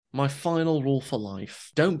My final rule for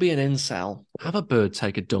life. Don't be an incel. Have a bird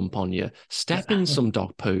take a dump on you. Step in some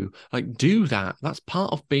dog poo. Like, do that. That's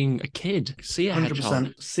part of being a kid. See a hedgehog.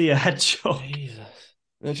 100% see a hedgehog. Jesus.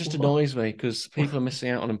 It just What? annoys me because people are missing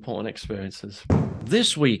out on important experiences.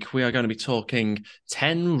 This week, we are going to be talking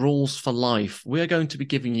 10 rules for life. We are going to be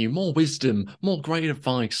giving you more wisdom, more great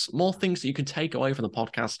advice, more things that you can take away from the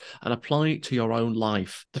podcast and apply to your own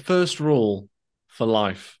life. The first rule for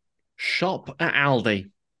life: shop at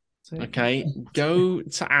Aldi. Okay, go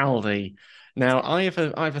to Aldi. Now, I have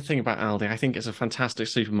a thing about Aldi. I think it's a fantastic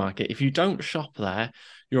supermarket. If you don't shop there,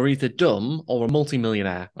 you're either dumb or a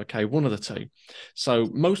multimillionaire. Okay, one of the two. So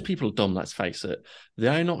most people are dumb, let's face it.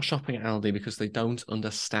 They're not shopping at Aldi because they don't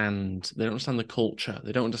understand. They don't understand the culture.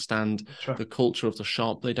 They don't understand the culture of the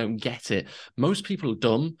shop. They don't get it. Most people are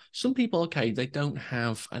dumb. Some people, okay, they don't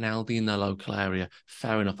have an Aldi in their local area.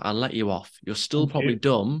 Fair enough. I'll let you off. You're still probably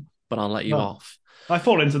dumb, but I'll let you off. I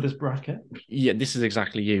fall into this bracket. Yeah, this is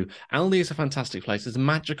exactly you. Aldi is a fantastic place. It's a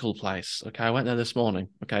magical place. Okay, I went there this morning.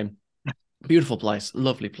 Okay, beautiful place,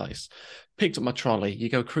 lovely place. Picked up my trolley. You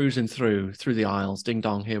go cruising through the aisles. Ding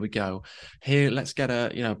dong, here we go. Here, let's get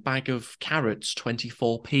a bag of carrots,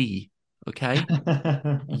 24p. Okay,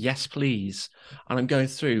 yes please. And I'm going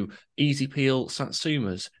through easy peel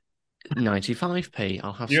satsumas. 95p.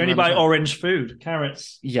 I'll have. You only buy orange food,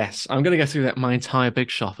 carrots. Yes, I'm going to go through my entire big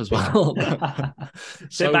shop as well.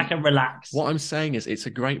 Sit back and relax. What I'm saying is, it's a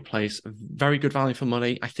great place, very good value for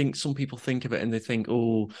money. I think some people think of it and they think,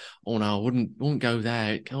 oh no, I wouldn't go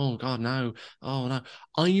there. Oh God, no. Oh no.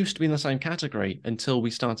 I used to be in the same category until we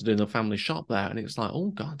started doing the family shop there, and it was like, oh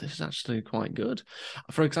God, this is actually quite good.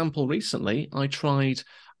 For example, recently I tried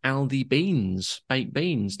Aldi beans, baked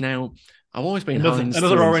beans. Now, I've always been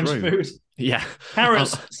another orange food. Yeah.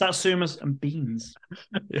 Carrots, satsumas, and beans.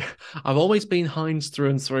 Yeah. I've always been Heinz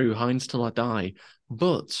through and through, Heinz till I die.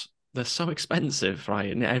 But they're so expensive, right?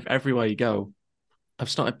 And everywhere you go, I've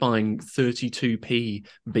started buying 32p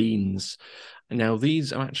beans. And now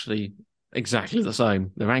these are actually exactly the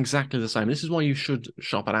same. They're exactly the same. This is why you should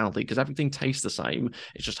shop at Aldi, because everything tastes the same.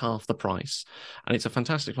 It's just half the price. And it's a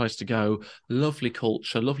fantastic place to go. Lovely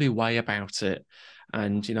culture, lovely way about it.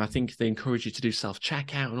 And, I think they encourage you to do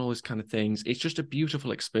self-checkout and all these kind of things. It's just a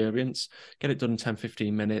beautiful experience. Get it done in 10,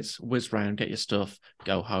 15 minutes, whiz round, get your stuff,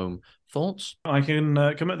 go home. Thoughts? I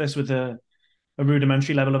can come at this with a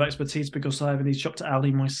rudimentary level of expertise because I've only shopped at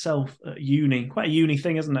Aldi myself at uni. Quite a uni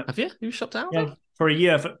thing, isn't it? Have you? You shopped at Aldi? Yeah, for a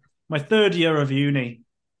year. For my third year of uni,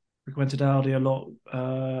 frequented Aldi a lot.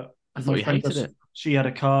 I thought you hated it. She had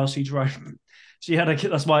a car, she drove... She had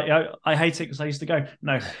that's why I hate it, because I used to go.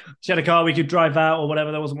 No, she had a car, we could drive out or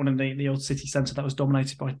whatever. There wasn't one in the old city centre that was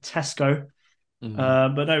dominated by Tesco.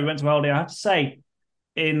 Mm-hmm. But no, we went to Aldi. I have to say,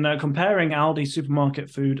 in comparing Aldi supermarket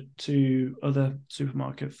food to other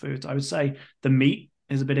supermarket foods, I would say the meat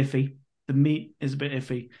is a bit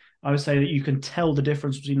iffy. I would say that you can tell the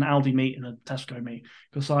difference between Aldi meat and a Tesco meat,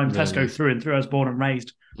 because I'm Tesco through and through. I was born and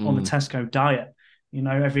raised on the Tesco diet.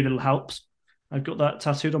 Every little helps. I've got that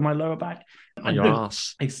tattooed on my lower back. On your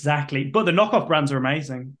ass. Exactly. But the knockoff brands are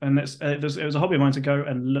amazing. And it was a hobby of mine to go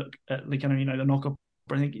and look at the knockoff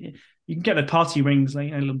brand. You can get the party rings,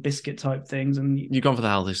 like little biscuit type things. And you've gone for the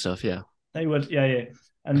Aldi stuff, yeah. They would, yeah.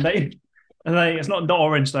 And they it's not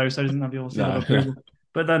orange though, so it doesn't have your approval.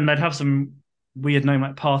 But then they'd have some weird name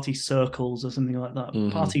like party circles or something like that.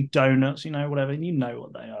 Mm-hmm. Party donuts, whatever. You know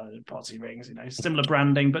what they are, party rings, similar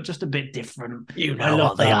branding, but just a bit different. You know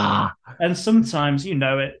what they are. And sometimes you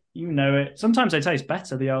know it. Sometimes they taste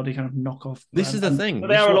better, the Aldi kind of knockoff. This is the thing. But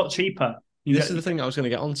they are a lot cheaper. This is the thing I was going to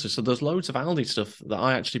get onto. So there's loads of Aldi stuff that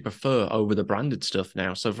I actually prefer over the branded stuff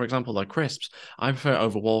now. So for example, like crisps, I prefer it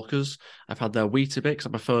over Walkers. I've had their Weetabix. I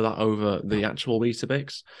prefer that over the actual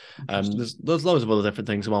Weetabix. There's loads of other different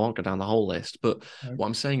things. Well, I won't go down the whole list. But what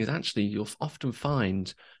I'm saying is actually you'll often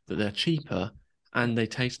find that they're cheaper and they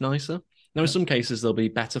taste nicer. Now, in some cases, they'll be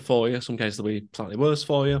better for you. Some cases, they'll be slightly worse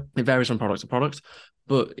for you. It varies from product to product.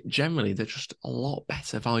 But generally, they're just a lot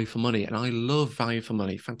better value for money. And I love value for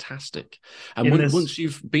money. Fantastic. And once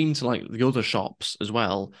you've been to like the other shops as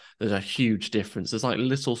well, there's a huge difference. There's like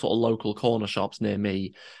little sort of local corner shops near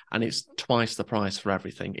me, and it's twice the price for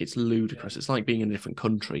everything. It's ludicrous. It's like being in a different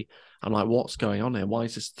country. I'm like, what's going on here? Why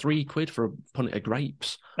is this £3 for a punnet of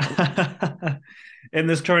grapes? In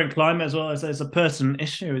this current climate as well, there's a pertinent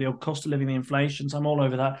issue with the cost of living, the inflation. So I'm all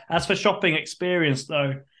over that. As for shopping experience,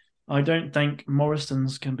 though, I don't think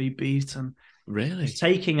Morrison's can be beaten. Really? Just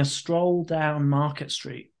taking a stroll down Market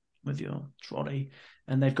Street with your trolley,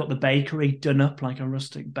 and they've got the bakery done up like a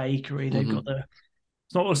rustic bakery. They've got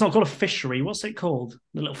it's not called a fishery. What's it called?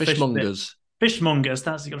 The little fishmongers. Fishmongers.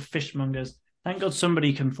 That's, you got fishmongers. Thank God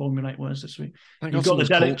somebody can formulate words this week. Thank God someone's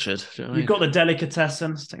cultured. Do you know what I mean? You've got the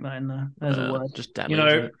delicatessen. Stick that in there. There's a word. Just deli, you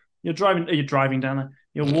know, you're driving down there.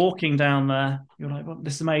 You're walking down there. You're like, well,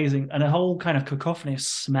 this is amazing. And a whole kind of cacophony of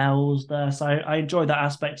smells there. So I enjoy that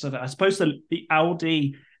aspect of it. I suppose the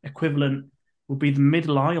Aldi equivalent would be the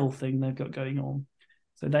middle aisle thing they've got going on.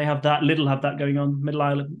 So they have that, Lidl have that going on, middle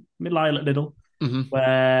aisle at Lidl,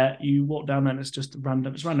 where you walk down there and it's just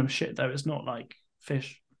random shit though. It's not like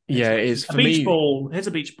fish. Yeah, it is. A beach ball. Here's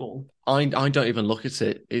a beach ball. I don't even look at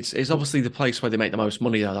it. It's obviously the place where they make the most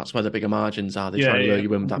money, though. That's where the bigger margins are. They try and lure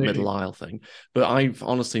you in with that middle aisle thing. But I've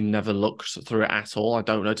honestly never looked through it at all. I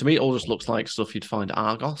don't know. To me, it all just looks like stuff you'd find at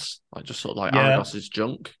Argos. Like just sort of like Argos is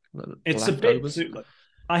junk. It's leftovers. A bit.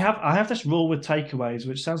 I have this rule with takeaways,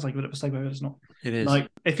 which sounds like a bit of a segue, but it's not. It is. Like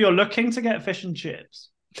if you're looking to get fish and chips,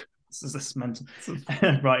 this is mental.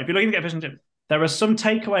 Right. If you're looking to get fish and chips, there are some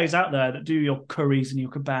takeaways out there that do your curries and your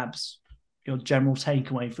kebabs, your general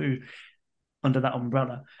takeaway food under that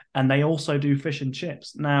umbrella. And they also do fish and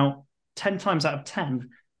chips. Now, 10 times out of 10,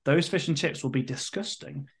 those fish and chips will be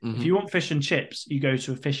disgusting. If you want fish and chips, you go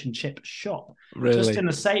to a fish and chip shop. Really? Just in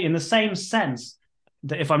the same sense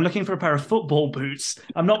that if I'm looking for a pair of football boots,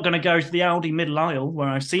 I'm not going to go to the Aldi middle aisle where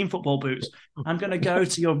I've seen football boots. I'm going to go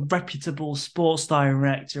to your reputable Sports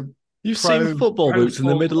Direct. You've seen football boots in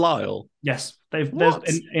the middle aisle? Yes. There's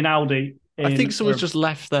in Aldi. I think someone's just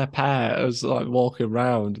left their pair as like walking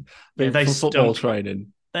around for football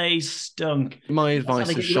training. They stunk. My advice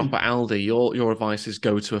is shop at Aldi. Your advice is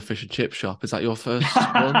go to a fish and chip shop. Is that your first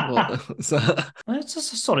one? It's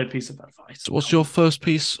just a solid piece of advice. What's your first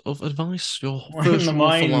piece of advice? Your first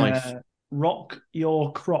rule for life? Rock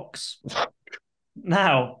your Crocs.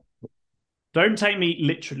 Now, don't take me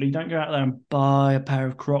literally. Don't go out there and buy a pair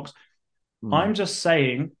of Crocs. I'm just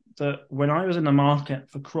saying that when I was in the market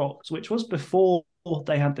for Crocs, which was before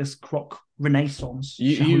they had this Croc renaissance.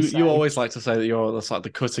 You always like to say that you're like the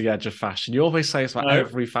cutting edge of fashion. You always say it's about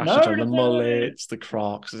every fashion, the mullets, the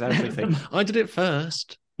Crocs, it's everything. I did it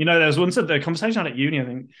first. You know, there was once the conversation I had at uni, I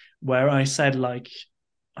think, where I said like,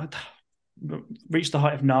 I reached the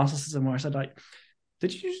height of narcissism where I said like,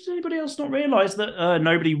 did anybody else not realise that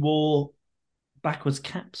nobody wore backwards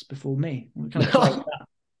caps before me? Kind of like that.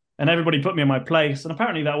 And everybody put me in my place. And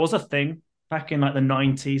apparently that was a thing back in like the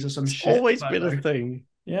 90s or some shit. It's always been a thing.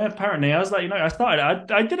 Yeah, apparently. I was like,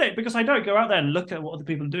 I did it because I don't go out there and look at what other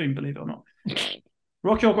people are doing, believe it or not.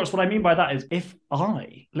 Rock your Crocs, what I mean by that is if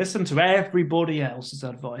I listened to everybody else's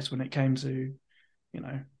advice when it came to,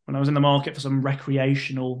 when I was in the market for some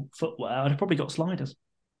recreational footwear, I'd have probably got sliders.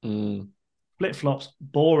 Flip-flops,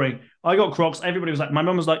 boring. I got Crocs. Everybody was like, my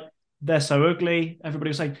mum was like, they're so ugly. Everybody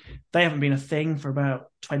was saying they haven't been a thing for about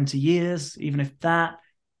 20 years, even if that.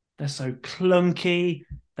 They're so clunky.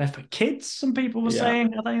 They're for kids, some people were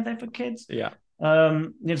saying. Are they for kids? Yeah.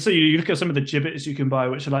 So you look at some of the Jibbitz you can buy,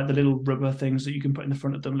 which are like the little rubber things that you can put in the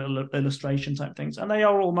front of them, little illustration type things, and they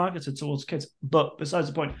are all marketed towards kids. But besides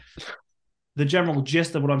the point, the general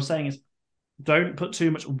gist of what I'm saying is don't put too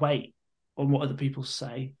much weight on what other people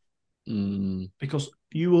say, because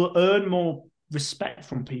you will earn more respect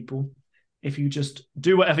from people if you just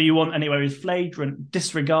do whatever you want anyway with flagrant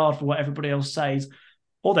disregard for what everybody else says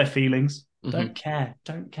or their feelings. Don't care.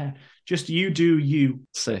 Just you do you.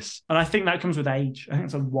 Sis. And I think that comes with age. I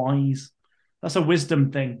think that's a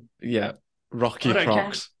wisdom thing. Yeah. Rock your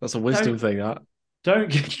Crocs. Care. That's a wisdom thing, that.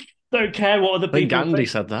 Don't care what other people think. Gandhi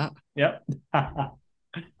said that. Yep.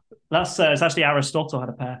 That's it's actually Aristotle had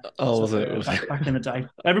a pair. Oh, was it? Back in the day.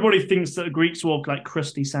 Everybody thinks that the Greeks wore like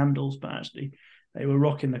crusty sandals, but actually they were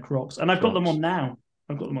rocking the Crocs. And I've got them on now.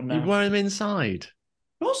 You wear them inside?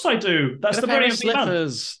 Of course I do. That's the brilliant thing.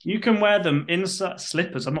 Slippers. You can wear them inside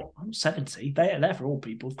slippers. I'm 70. They're for all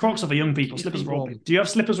people. Crocs are for young people. Slippers for all people. Do you have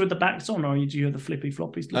slippers with the backs on, or do you have the flippy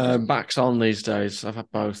floppy slippers? Backs on these days. I've had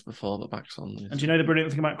both before, but backs on. And do you know the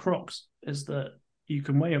brilliant thing about Crocs is that you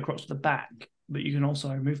can wear your Crocs with the back, but you can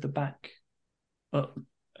also move the back up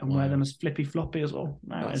and wear them as flippy floppy as well.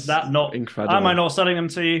 Now, is that not incredible? Am I not selling them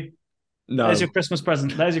to you? No. There's your Christmas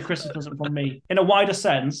present. There's your Christmas present from me. In a wider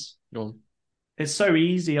sense, go on. It's so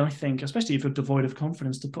easy, I think, especially if you're devoid of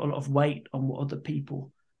confidence, to put a lot of weight on what other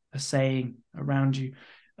people are saying around you.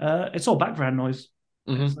 It's all background noise.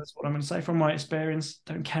 That's what I'm going to say from my experience.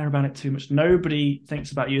 Don't care about it too much. Nobody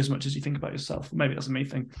thinks about you as much as you think about yourself. Maybe that's a me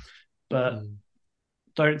thing. But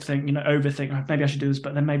don't think, overthink, maybe I should do this,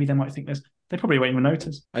 but then maybe they might think this. They probably won't even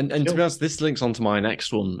notice. And to be honest, this links onto my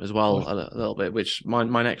next one as well a little bit, which my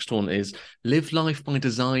next one is live life by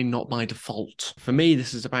design, not by default. For me,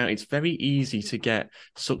 this is about, it's very easy to get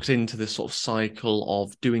sucked into this sort of cycle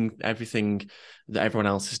of doing everything that everyone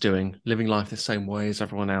else is doing, living life the same way as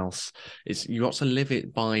everyone else. You got to live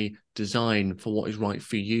it by design for what is right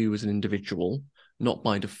for you as an individual, not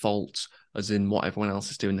by default, as in what everyone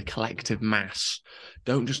else is doing, the collective mass.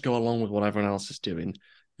 Don't just go along with what everyone else is doing.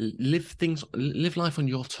 Live life on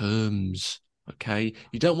your terms. Okay,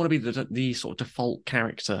 you don't want to be the sort of default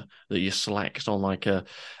character that you select on like a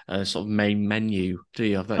sort of main menu, do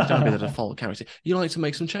you? Don't be the default character. You like to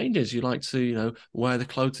make some changes. You like to, wear the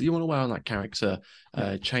clothes that you want to wear on that character,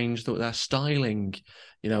 change their styling,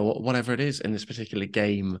 whatever it is in this particular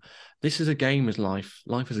game. This is a game as life.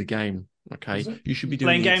 Life is a game. Okay, you should be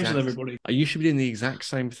doing playing games with everybody. You should be doing the exact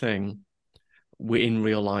same thing in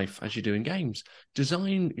real life as you do in games.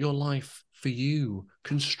 Design your life for you.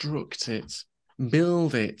 Construct it.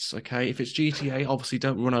 Build it, okay? If it's GTA, obviously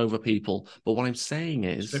don't run over people. But what I'm saying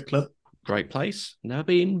is, Strip club, great place. Never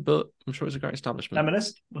been, but I'm sure it's a great establishment.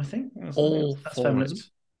 Feminist, I think. That's feminism.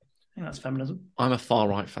 I think that's feminism. I'm a far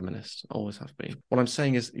right feminist. Always have been. What I'm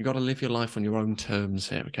saying is, you got to live your life on your own terms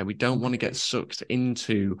here, okay? We don't want to get sucked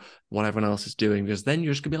into what everyone else is doing, because then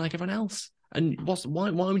you're just gonna be like everyone else. And why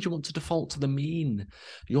would you want to default to the mean?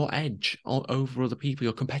 Your edge over other people,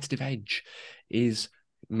 your competitive edge, is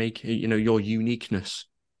make your uniqueness.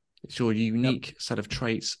 It's your unique set of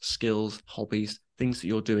traits, skills, hobbies, things that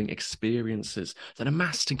you're doing, experiences that are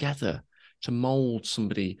massed together to mold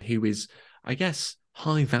somebody who is, I guess,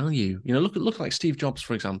 high value. Look like Steve Jobs,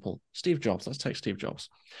 for example. Steve Jobs, let's take Steve Jobs.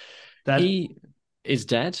 Dead. He is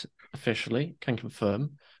dead officially, can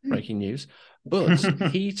confirm, breaking news, but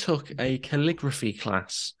he took a calligraphy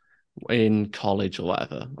class in college or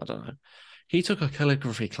whatever, I don't know. He took a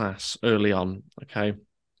calligraphy class early on, okay?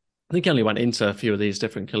 I think he only went into a few of these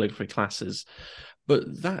different calligraphy classes, but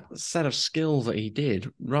that set of skills that he did,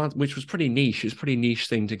 which was pretty niche, it's a pretty niche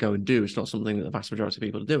thing to go and do. It's not something that the vast majority of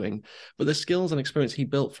people are doing, but the skills and experience he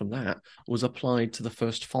built from that was applied to the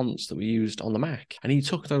first fonts that we used on the Mac. And he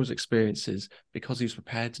took those experiences because he was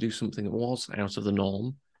prepared to do something that was out of the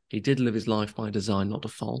norm. He did live his life by design, not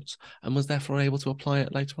default, and was therefore able to apply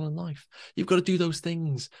it later on in life. You've got to do those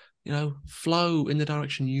things, flow in the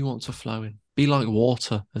direction you want to flow in. Be like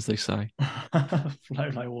water, as they say. Flow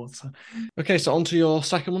like water. Okay, so on to your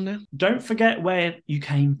second one now. Don't forget where you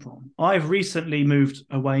came from. I've recently moved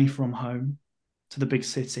away from home to the big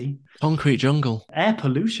city. Concrete jungle. Air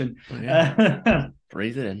pollution. Oh, yeah.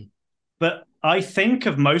 Breathe it in. But I think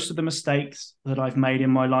of most of the mistakes that I've made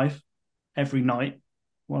in my life every night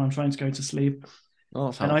while I'm trying to go to sleep.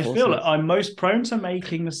 Oh, and I feel like I'm most prone to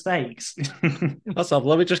making mistakes. That's helpful.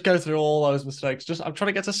 Let me just go through all those mistakes. I'm trying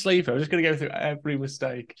to get to sleep. I'm just going to go through every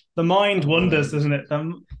mistake. The mind wonders, doesn't it?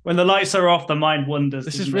 When the lights are off, the mind wonders.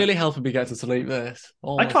 This is really helping me get to sleep.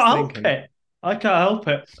 I can't help it. I can't help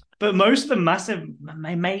it. But most of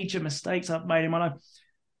the major mistakes I've made in my life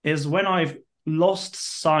is when I've lost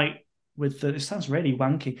sight with it sounds really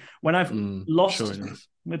wanky. When I've lost, sure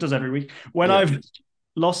it does every week. When I've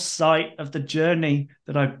lost sight of the journey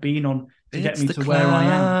that I've been on to get me to where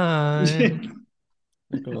I am.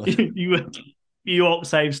 you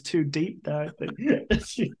octaves too deep there, I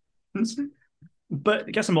think.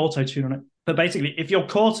 But get some auto-tune on it. But basically, if you're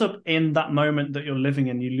caught up in that moment that you're living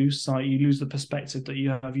in, you lose sight, you lose the perspective that you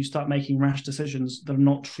have, you start making rash decisions that are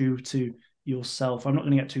not true to yourself. I'm not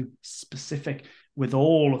going to get too specific with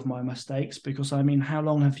all of my mistakes because, how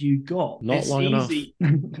long have you got? Not long enough.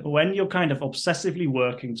 When you're kind of obsessively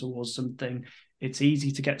working towards something, it's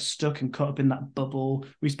easy to get stuck and caught up in that bubble.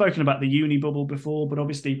 We've spoken about the uni bubble before, but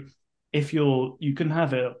obviously if you can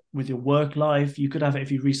have it with your work life, you could have it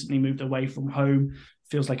if you recently moved away from home,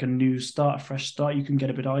 feels like a new start, a fresh start. You can get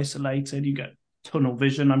a bit isolated, you get tunnel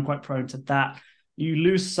vision. I'm quite prone to that. You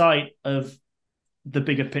lose sight of the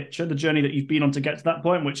bigger picture, the journey that you've been on to get to that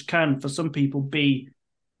point, which can, for some people, be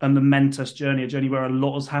a momentous journey, a journey where a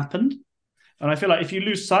lot has happened. And I feel like if you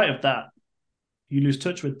lose sight of that, you lose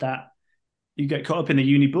touch with that, you get caught up in the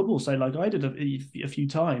uni bubble, say like I did a few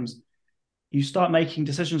times, you start making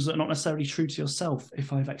decisions that are not necessarily true to yourself,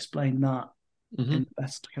 if I've explained that in the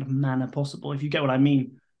best kind of manner possible. If you get what I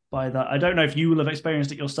mean by that. I don't know if you will have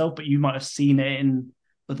experienced it yourself, but you might have seen it in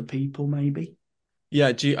other people, maybe.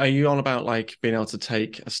 Yeah, are you on about like being able to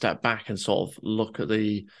take a step back and sort of look at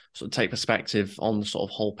take perspective on the sort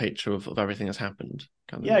of whole picture of everything that's happened?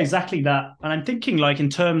 Yeah, exactly that. And I'm thinking like in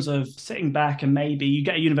terms of sitting back and maybe you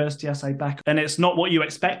get a university essay back and it's not what you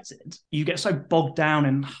expected. You get so bogged down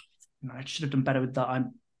and I should have done better with that.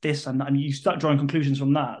 I'm this and that. And you start drawing conclusions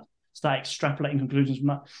from that, start extrapolating conclusions from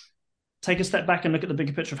that. Take a step back and look at the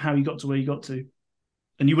bigger picture of how you got to where you got to.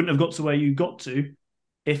 And you wouldn't have got to where you got to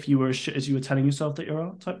if you were as shit as you were telling yourself that you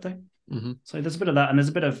are, type thing. Mm-hmm. So there's a bit of that, and there's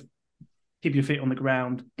a bit of keep your feet on the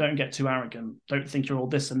ground. Don't get too arrogant. Don't think you're all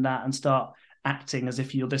this and that and start acting as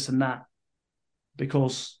if you're this and that.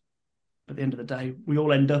 Because at the end of the day, we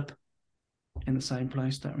all end up in the same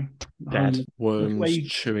place, don't we? Dead worms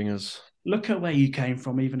chewing us. Look at where you came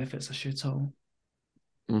from, even if it's a shithole.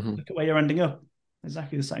 Mm-hmm. Look at where you're ending up.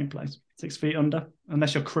 Exactly the same place. 6 feet under,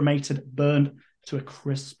 unless you're cremated, burned to a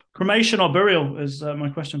crisp. Cremation or burial is my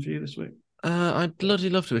question for you this week. I'd bloody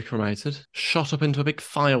love to be cremated. Shot up into a big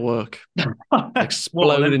firework.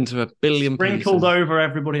 Explode into a billion sprinkled pieces. over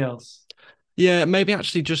everybody else. Yeah, maybe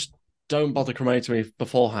actually just don't bother cremating me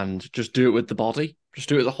beforehand. Just do it with the body. Just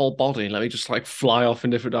do it with the whole body. Let me just like fly off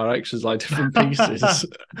in different directions, like different pieces.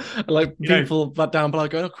 Like people down below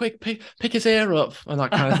going, "Oh, quick, pick his ear up," and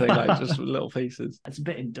that kind of thing, like just little pieces. It's a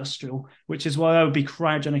bit industrial, which is why I would be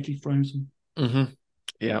cryogenically frozen. Mm-hmm.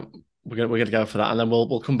 Yeah, we're gonna go for that, and then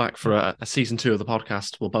we'll come back for a season 2 of the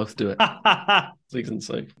podcast. We'll both do it. Season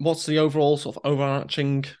 2. What's the overall sort of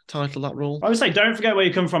overarching title of that rule? I would say, don't forget where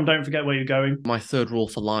you come from. Don't forget where you're going. My third rule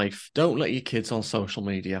for life: don't let your kids on social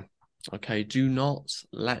media. Okay, do not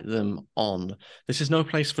let them on. This is no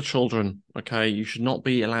place for children. Okay, you should not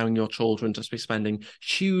be allowing your children to be spending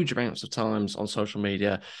huge amounts of times on social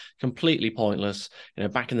media. Completely pointless. You know,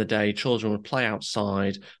 back in the day, children would play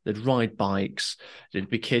outside, they'd ride bikes, they'd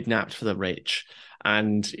be kidnapped for the rich.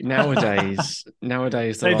 And nowadays,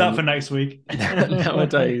 save that for next week.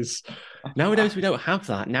 Nowadays, we don't have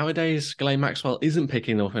that. Nowadays, Ghislaine Maxwell isn't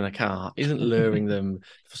picking them up in a car, isn't luring them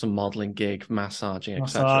for some modelling gig, massaging,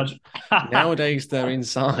 etc. Nowadays, they're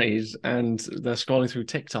inside and they're scrolling through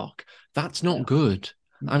TikTok. That's not good.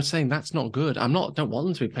 I'm saying that's not good. Don't want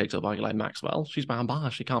them to be picked up by Ghislaine Maxwell. She's behind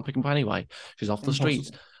bars. She can't pick them up anyway. She's off the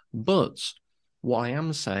streets. But what I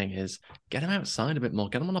am saying is get them outside a bit more.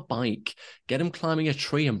 Get them on a bike. Get them climbing a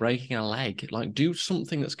tree and breaking a leg. Like, do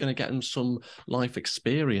something that's going to get them some life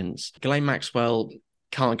experience. Ghislaine Maxwell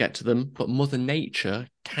can't get to them, but Mother Nature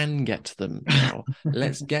can get to them now.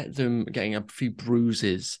 Let's get them getting a few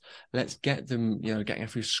bruises. Let's get them, getting a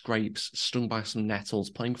few scrapes, stung by some nettles,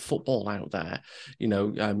 playing football out there,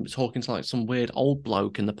 talking to like some weird old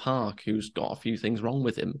bloke in the park who's got a few things wrong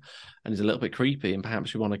with him and is a little bit creepy, and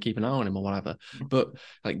perhaps you want to keep an eye on him or whatever. But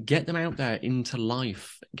like, get them out there into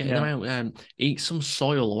life. Get them out, eat some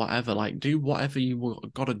soil or whatever. Like, do whatever you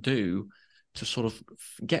got to do to sort of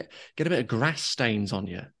get a bit of grass stains on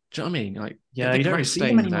you. Do you know what I mean? Like, you don't really see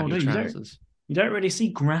them anymore, do you? You don't really see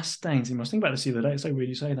grass stains anymore. I was thinking about this the other day. It's so weird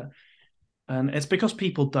you say that. And it's because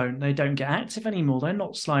people don't get active anymore. They're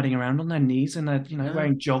not sliding around on their knees and they're,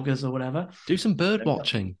 wearing joggers or whatever. Do some bird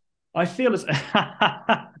watching. I feel as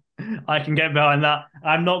I can get behind that.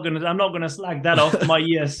 I'm not gonna slag that off my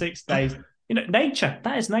year 6 days. Nature.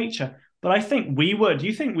 That is nature. But I think do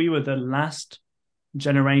you think we were the last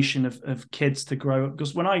generation of kids to grow up?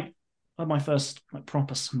 Because when I had my first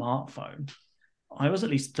proper smartphone, I was at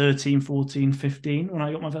least 13, 14, 15 when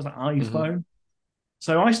I got my first iPhone. Mm-hmm.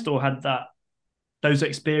 So I still had those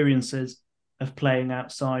experiences of playing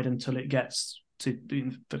outside until it gets to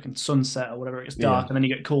fucking sunset or whatever, it gets dark, and then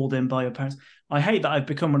you get called in by your parents. I hate that I've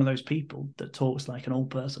become one of those people that talks like an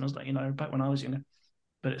old person. I was like, back when I was younger.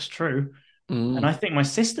 But it's true. And I think my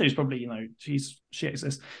sister is probably, she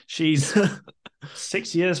exists. She's 5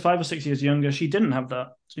 or 6 years younger. She didn't have that.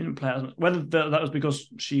 She didn't play as much. Whether that was because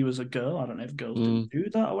she was a girl, I don't know if girls didn't do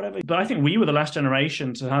that or whatever. But I think we were the last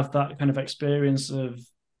generation to have that kind of experience of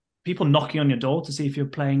people knocking on your door to see if you're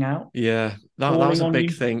playing out. Yeah, that was a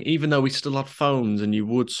big thing. Even though we still had phones, and you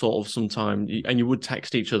would sort of sometimes, and you would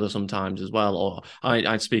text each other sometimes as well. Or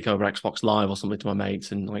I'd speak over Xbox Live or something to my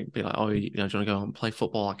mates and like be like, "Oh, do you want to go and play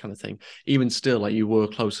football?" That kind of thing. Even still, like, you were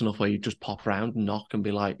close enough where you just pop around and knock and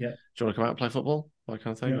be like, "Do you want to come out and play football?" That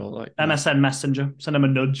kind of thing. Yeah. Or like MSN Messenger, send them a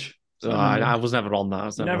nudge. I was never on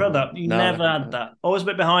that. You never had that. You never had that. Always a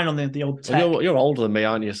bit behind on the old tech. Well, you're older than me,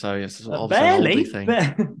 aren't you? So it's barely.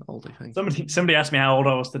 An oldie thing. Somebody asked me how old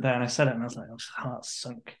I was today, and I said it, and I was like, heart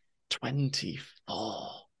sunk. 24.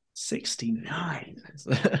 69.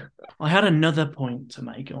 I had another point to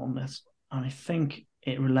make on this, and I think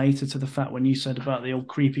it related to the fact when you said about the old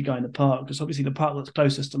creepy guy in the park, because obviously the park that's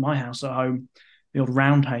closest to my house at home, the old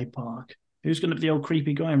Roundhay Park. Who's going to be the old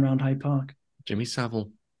creepy guy in Roundhay Park? Jimmy Savile.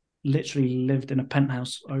 Literally lived in a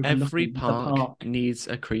penthouse overlooking every park needs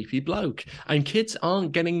a creepy bloke, and kids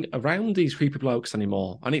aren't getting around these creepy blokes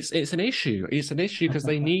anymore, and it's an issue. It's an issue because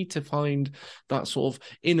they need to find that sort of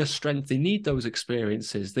inner strength. They need those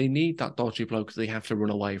experiences. They need that dodgy bloke they have to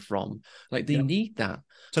run away from. Like, they need that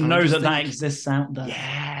to know that exists out there.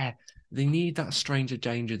 Yeah. They need that stranger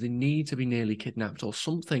danger. They need to be nearly kidnapped or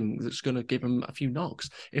something that's going to give them a few knocks.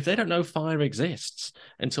 If they don't know fire exists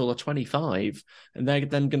until they're 25, and they're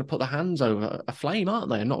then going to put their hands over a flame, aren't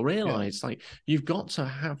they, and not realize, like, you've got to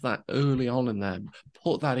have that early on in them.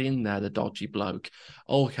 Put that in there, the dodgy bloke.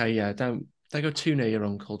 Okay, yeah, don't go too near your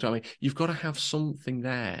uncle. Do you know what I mean? You've got to have something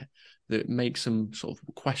there that makes them sort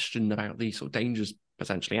of question about these sort of dangers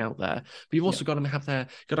potentially out there. But you've also got to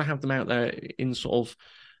have them out there in sort of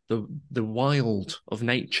the wild of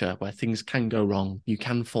nature where things can go wrong. You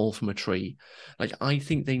can fall from a tree. Like, I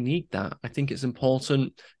think they need that. I think it's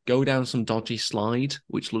important. Go down some dodgy slide,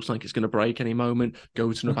 which looks like it's going to break any moment.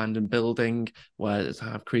 Go to an abandoned building where it's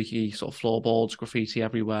have creaky sort of floorboards, graffiti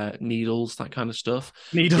everywhere, needles, that kind of stuff.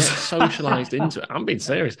 Needles. Get socialized into it. I'm being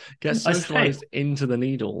serious. Get socialized into the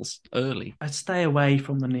needles early. I'd stay away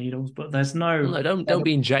from the needles, but there's no don't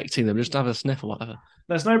be injecting them. Just have a sniff or whatever.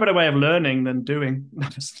 There's no better way of learning than doing.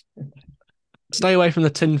 Stay away from the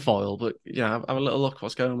tin foil, but have a little look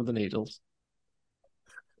what's going on with the needles.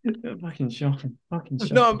 Fucking shocking.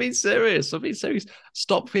 No, I'm being serious.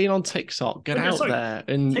 Stop being on TikTok. Get out there.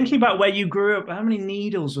 And thinking about where you grew up, how many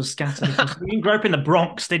needles were scattered? You didn't grow up in the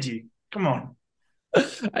Bronx, did you? Come on.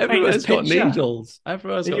 Everyone's got needles.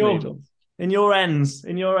 Everyone's got needles. In your ends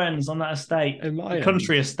on that estate. In my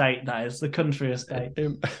country estate, that is. The country estate.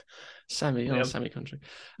 Semi-country.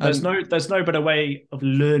 There's no better way of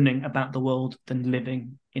learning about the world than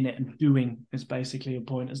living in it, and doing is basically a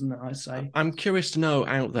point, isn't it? I say. I'm curious to know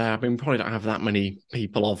out there. I mean, we probably don't have that many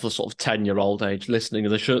people of the sort of 10-year-old age listening,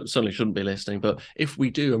 and they certainly shouldn't be listening. But if we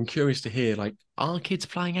do, I'm curious to hear, like, are kids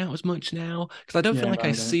playing out as much now? Because I don't feel like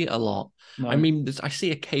I see it a lot. No. I mean, I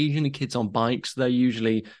see occasionally kids on bikes. They're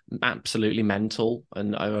usually absolutely mental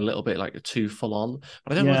and are a little bit like too full on.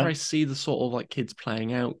 But I don't know whether I see the sort of like kids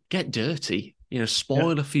playing out. Get dirty.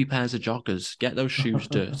 Spoil a few pairs of joggers, get those shoes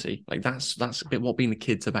dirty. Like that's a bit what being a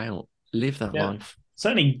kid's about. Live that life.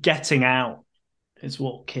 Certainly getting out is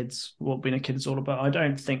what being a kid is all about. I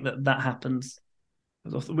don't think that happens.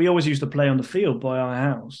 We always used to play on the field by our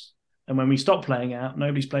house. And when we stopped playing out,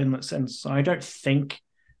 nobody's played in that since. So I don't think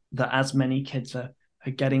that as many kids are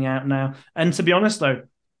getting out now. And to be honest, though,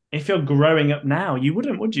 if you're growing up now, you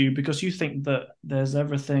wouldn't, would you? Because you think that there's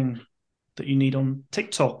everything that you need on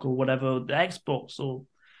TikTok or whatever, the Xbox, or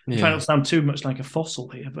try not to sound too much like a fossil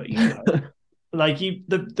here, but like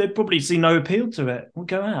they probably see no appeal to it. We'll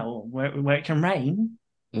go out where it can rain,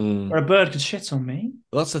 where a bird could shit on me.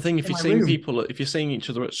 Well, that's the thing. If you're seeing each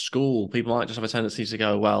other at school, people might just have a tendency to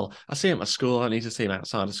go, well, I see him at school, I need to see him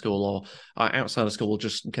outside of school, or outside of school, we'll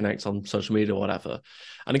just connect on social media or whatever.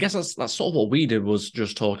 And I guess that's sort of what we did, was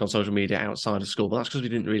just talk on social media outside of school, but that's because we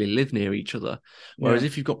didn't really live near each other. Whereas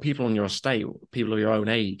if you've got people on your estate, people of your own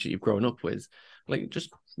age that you've grown up with, like, just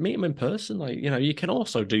meet them in person. Like, you can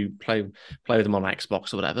also play with them on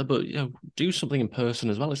Xbox or whatever, but do something in person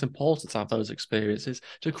as well. It's important to have those experiences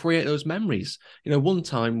to create those memories. One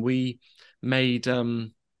time we made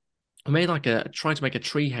tried to make a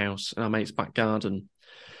tree house in our mate's back garden.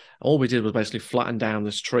 All we did was basically flatten down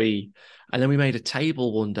this tree, and then we made a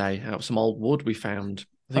table one day out of some old wood we found.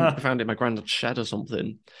 I think we found it in my granddad's shed or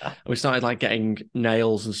something. And we started like getting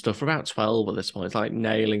nails and stuff. We're about 12 at this point. It's like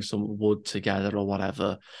nailing some wood together or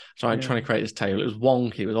whatever. Trying to create this table. It was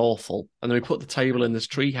wonky. It was awful. And then we put the table in this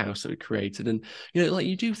tree house that we created. And, like,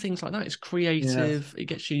 you do things like that. It's creative. It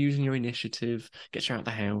gets you using your initiative, gets you out of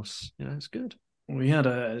the house. It's good. We had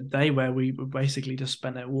a day where we basically just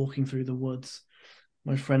spent it walking through the woods.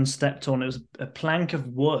 My friend stepped on, it was a plank of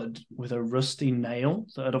wood with a rusty nail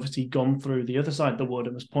that had obviously gone through the other side of the wood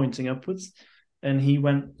and was pointing upwards. And he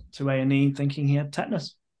went to A&E thinking he had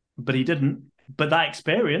tetanus, but he didn't. But that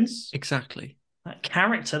experience, exactly, that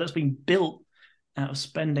character that's been built out of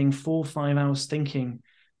spending 4 or 5 hours thinking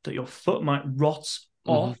that your foot might rot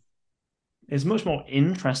off, is much more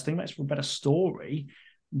interesting, makes for a better story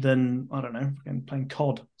than, I don't know, playing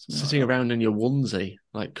COD. Sitting around in your onesie.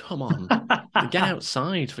 Like, come on. Get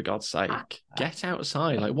outside, for God's sake. Get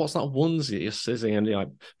outside. Like, what's that onesie you're sitting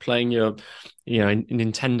and playing your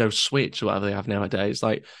Nintendo Switch or whatever they have nowadays?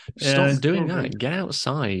 Like, stop doing that. Get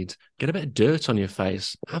outside. Get a bit of dirt on your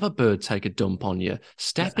face. Have a bird take a dump on you.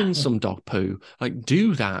 Step in some dog poo. Like,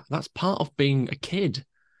 do that. That's part of being a kid.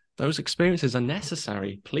 Those experiences are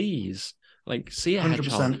necessary. Please. Like, see a 100%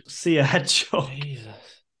 hedgehog. See a hedgehog. Jesus.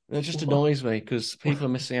 It just annoys me because people are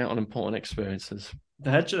missing out on important experiences.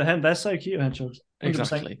 The hedgehog, they're so cute, hedgehogs. 100%.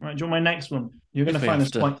 Exactly. Right, do you want my next one? You're going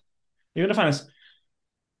to find this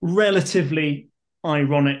relatively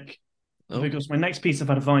ironic, because my next piece of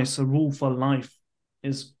advice, a rule for life,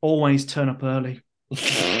 is always turn up early.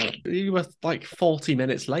 You were like 40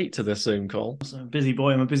 minutes late to the Zoom call. I'm a busy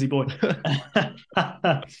boy. I'm a busy boy.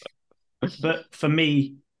 But for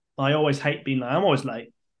me, I always hate being late. I'm always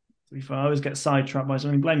late. I always get sidetracked by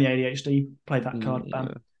something. Blame the ADHD. Play that card.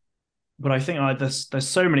 Bam. But I think there's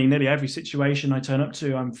so many, nearly every situation I turn up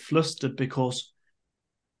to, I'm flustered because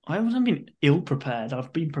I haven't been ill prepared.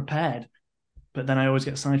 I've been prepared, but then I always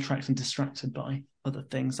get sidetracked and distracted by other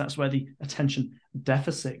things. That's where the attention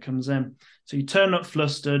deficit comes in. So you turn up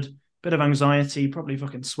flustered, bit of anxiety, probably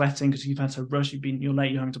fucking sweating because you've had to rush. You're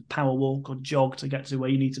late. You're having to power walk or jog to get to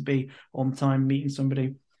where you need to be on time, meeting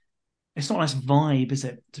somebody. It's not a nice vibe, is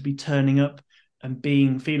it, to be turning up and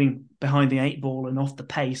feeling behind the eight ball and off the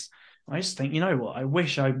pace. I just think, you know what? I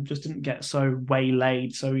wish I just didn't get so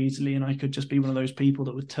waylaid so easily and I could just be one of those people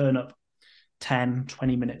that would turn up 10,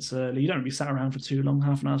 20 minutes early. You don't be sat around for too long,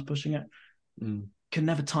 half an hour's pushing it. Can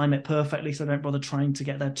never time it perfectly, so I don't bother trying to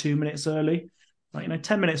get there 2 minutes early.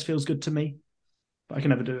 10 minutes feels good to me, but I can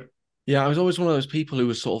never do it. Yeah, I was always one of those people who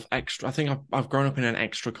was sort of extra. I think I've grown up in an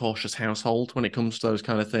extra cautious household when it comes to those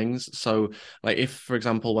kind of things. So, like, if, for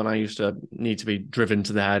example, when I used to need to be driven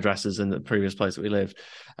to the hairdressers in the previous place that we lived,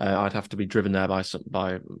 I'd have to be driven there by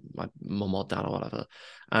my mum or dad or whatever.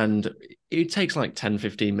 And it takes like 10,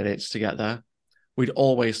 15 minutes to get there. We'd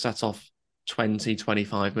always set off 20,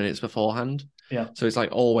 25 minutes beforehand. Yeah. So it's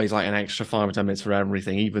like always like an extra 5 or 10 minutes for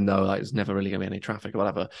everything, even though like there's never really going to be any traffic or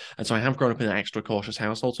whatever. And so I have grown up in an extra cautious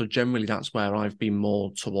household. So generally that's where I've been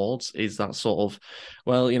more towards, is that sort of,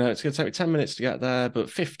 well, it's going to take me 10 minutes to get there, but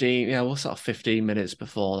 15, we'll set off 15 minutes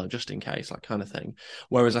before though, just in case, that kind of thing.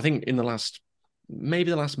 Whereas I think in the last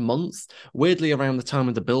month, weirdly around the time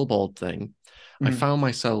of the billboard thing, I found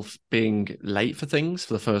myself being late for things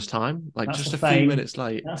for the first time, like just a few minutes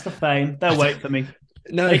late. That's the fame. They'll wait for me.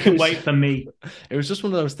 No, they can wait for me. It was just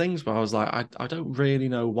one of those things where I was like, I don't really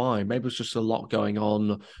know why. Maybe it was just a lot going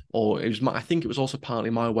on, or I think it was also partly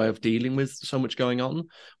my way of dealing with so much going on.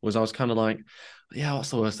 Was I was kind of like, yeah, what's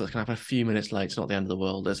the worst that's going to happen? A few minutes late, it's not the end of the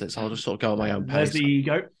world, is it? So I'll just sort of go at my own pace. There's the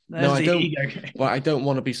ego. Well, I don't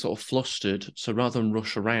want to be sort of flustered. So rather than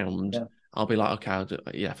rush around, I'll be like, okay, I'll do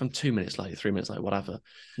it. Yeah, if I'm 2 minutes late, 3 minutes late, whatever.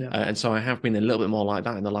 Yeah. And so I have been a little bit more like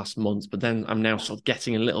that in the last month, but then I'm now sort of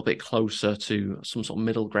getting a little bit closer to some sort of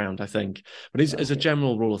middle ground, I think. But as a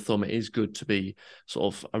general rule of thumb, it is good to be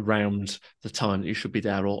sort of around the time that you should be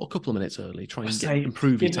there, or a couple of minutes early. Try and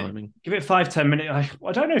improve your timing. Give it 5-10 minutes.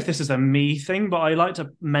 I don't know if this is a me thing, but I like to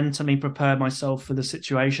mentally prepare myself for the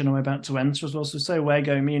situation I'm about to enter as well. So say we're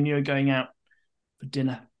going, me and you are going out for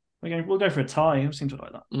dinner. We'll go for a Thai. It seems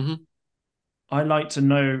like that. Mm-hmm. I like to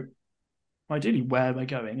know ideally where we're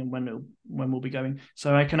going and when we'll be going,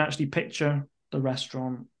 so I can actually picture the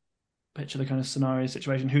restaurant, picture the kind of scenario,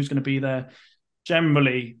 situation, who's going to be there,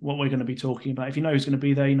 generally what we're going to be talking about. If you know who's going to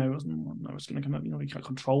be there, you know what's going to come up. You can't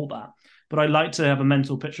control that, but I like to have a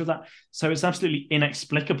mental picture of that. So it's absolutely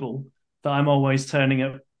inexplicable that I'm always turning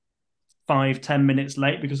up 5-10 minutes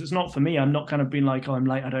late, because it's not for me. I'm not kind of being like, oh, I'm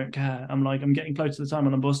late, I don't care. I'm like, I'm getting close to the time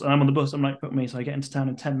on the bus, and I'm on the bus. I'm like, fuck me. So I get into town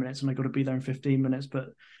in 10 minutes and I got to be there in 15 minutes. But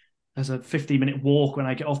there's a 15-minute walk when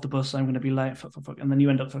I get off the bus, so I'm going to be late. Fuck. And then you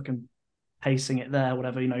end up fucking pacing it there,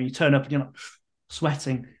 whatever. You turn up and you're not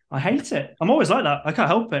sweating. I hate it. I'm always like that. I can't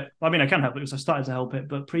help it. I mean, I can help it because I started to help it.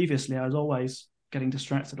 But previously, I was always getting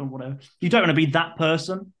distracted or whatever. You don't want to be that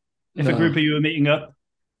person. If a group of you are meeting up,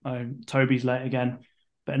 Toby's late again,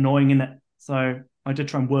 but annoying, isn't it? So I did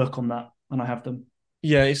try and work on that, and I have them.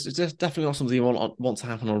 Yeah, it's definitely not something you want to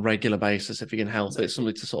happen on a regular basis if you can help it. It's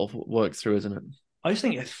something to sort of work through, isn't it? I just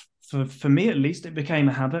think if, for me at least, it became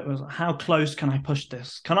a habit. It was, how close can I push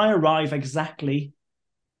this? Can I arrive exactly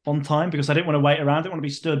on time? Because I didn't want to wait around. I didn't want to be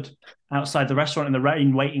stood outside the restaurant in the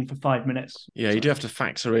rain waiting for 5 minutes. Yeah, you do have to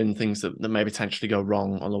factor in things that may potentially go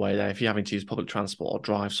wrong on the way there if you're having to use public transport or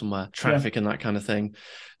drive somewhere, traffic and that kind of thing.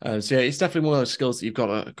 So yeah, it's definitely one of those skills that you've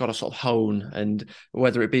got to sort of hone, and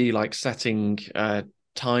whether it be like setting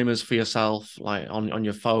timers for yourself, like on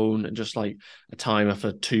your phone, and just like a timer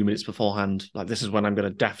for 2 minutes beforehand. Like, this is when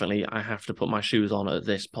I have to put my shoes on at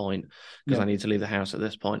this point because I need to leave the house at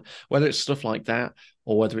this point. Whether it's stuff like that,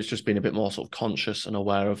 or whether it's just being a bit more sort of conscious and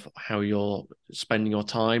aware of how you're spending your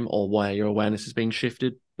time, or where your awareness is being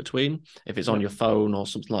shifted between. If it's on your phone or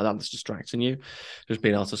something like that that's distracting you, just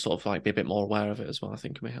being able to sort of like be a bit more aware of it as well, I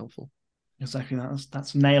think can be helpful. Exactly.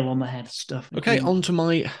 That's nail on the head stuff. Okay, on to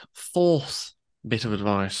my fourth bit of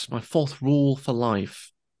advice, my fourth rule for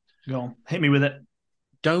life. Go on, hit me with it.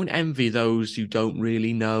 Don't envy those you don't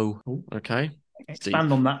really know. Okay,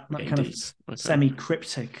 expand on that kind of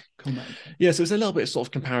semi-cryptic comment. Yeah, so it's a little bit sort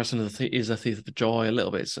of comparison of is a thief of joy, a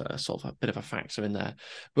little bit sort of a bit of a factor in there,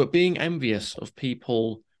 but being envious of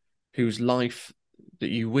people whose life that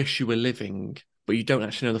you wish you were living, but you don't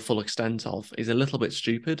actually know the full extent of, is a little bit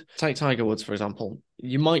stupid. Take Tiger Woods, for example.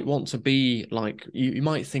 You might want to be like, you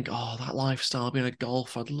might think, oh, that lifestyle, being a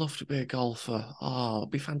golfer, I'd love to be a golfer. Oh,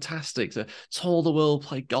 it'd be fantastic to tour the world,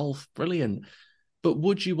 play golf, brilliant. But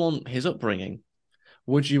would you want his upbringing?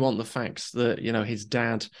 Would you want the facts that, his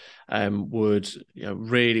dad was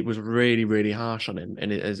really harsh on him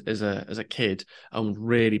and as a kid, and would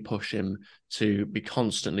really push him to be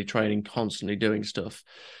constantly training, constantly doing stuff,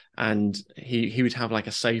 and he would have like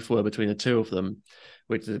a safe word between the two of them,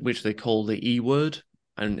 which they call the E word,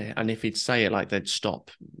 and if he'd say it, like, they'd stop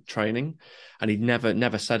training, and he'd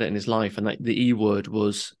never said it in his life, and like the E word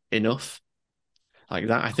was enough. Like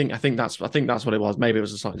that, I think that's what it was. Maybe it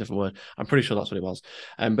was a slightly different word. I'm pretty sure that's what it was.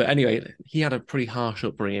 But anyway, he had a pretty harsh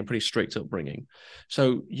upbringing, pretty strict upbringing.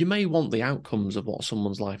 So you may want the outcomes of what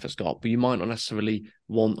someone's life has got, but you might not necessarily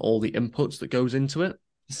want all the inputs that goes into it.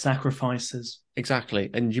 Sacrifices. Exactly.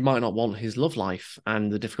 And you might not want his love life and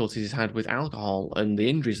the difficulties he's had with alcohol and the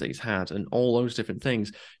injuries that he's had and all those different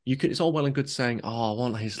things. It's all well and good saying, oh, I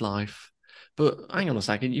want his life. But hang on a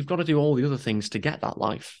second, you've got to do all the other things to get that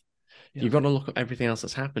life. Yeah. You've got to look at everything else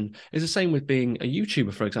that's happened. It's the same with being a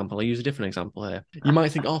YouTuber, for example. I use a different example here. You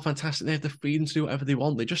might think, oh, fantastic, they have the freedom to do whatever they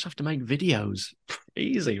want. They just have to make videos.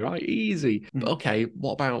 Easy, right? Easy. But okay,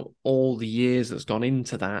 what about all the years that's gone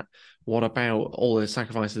into that? What about all the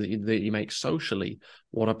sacrifices that you make socially?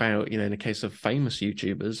 What about, in the case of famous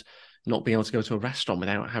YouTubers, not being able to go to a restaurant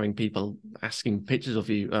without having people asking pictures of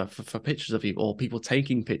you for pictures of you, or people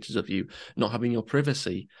taking pictures of you, not having your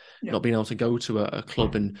privacy, not being able to go to a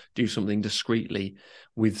club and do something discreetly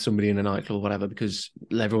with somebody in a nightclub or whatever because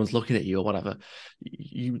everyone's looking at you or whatever.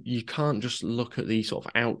 You can't just look at the sort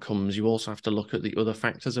of outcomes. You also have to look at the other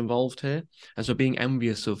factors involved here. And so being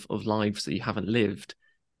envious of lives that you haven't lived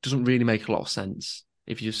doesn't really make a lot of sense.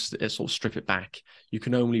 If you just sort of strip it back, you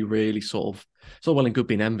can only really it's all well and good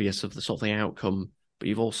being envious of the sort of the outcome, but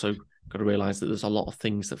you've also got to realize that there's a lot of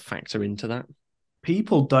things that factor into that.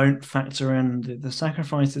 People don't factor in the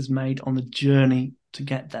sacrifices made on the journey to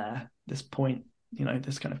get there, this point,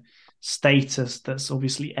 this kind of status that's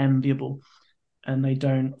obviously enviable, and they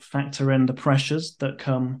don't factor in the pressures that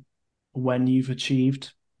come when you've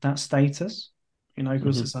achieved that status,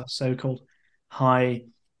 because it's that so-called high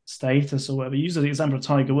status or whatever. Use the example of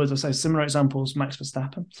Tiger Woods. I say similar examples, Max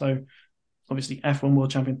Verstappen. So obviously F1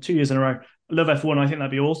 world champion 2 years in a row. I love F1. I think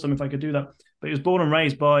that'd be awesome if I could do that. But he was born and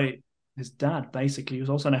raised by his dad, basically. He was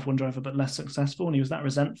also an F1 driver, but less successful. And he was that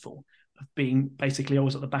resentful of being basically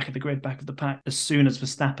always at the back of the grid, back of the pack. As soon as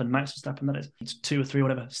Verstappen, Max Verstappen, that is, it's 2 or 3,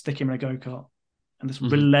 whatever, stick him in a go-kart. And this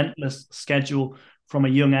relentless schedule from a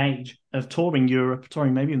young age of touring Europe,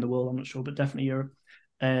 touring maybe in the world, I'm not sure, but definitely Europe.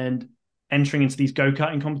 And entering into these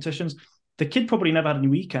go-karting competitions. The kid probably never had any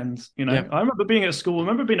weekends, Yeah. I remember being at school,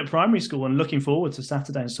 being at primary school and looking forward to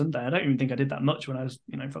Saturday and Sunday. I don't even think I did that much when I was,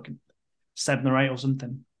 fucking 7 or 8 or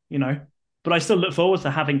something, But I still look forward to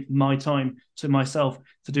having my time to myself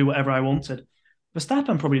to do whatever I wanted.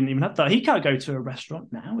 Verstappen probably didn't even have that. He can't go to a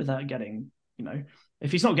restaurant now without getting,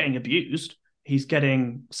 if he's not getting abused, he's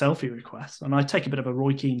getting selfie requests. And I take a bit of a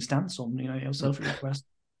Roy Keane stance on, selfie requests.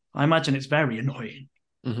 I imagine it's very annoying.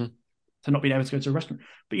 Mm-hmm. To not being able to go to a restaurant.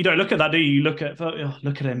 But you don't look at that, do you? You look at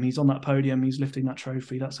him. He's on that podium. He's lifting that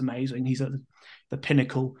trophy. That's amazing. He's at the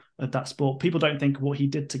pinnacle of that sport. People don't think what he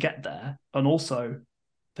did to get there. And also,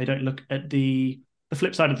 they don't look at the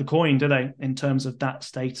flip side of the coin, do they? In terms of that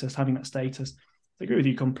status, having that status. I agree with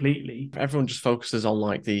you completely. Everyone just focuses on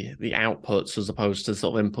like the outputs as opposed to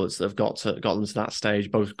sort of inputs that have got them to that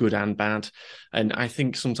stage, both good and bad. And I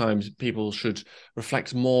think sometimes people should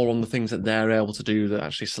reflect more on the things that they're able to do that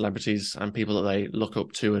actually celebrities and people that they look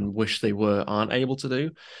up to and wish they were aren't able to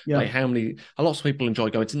do. Yeah. Like a lot of people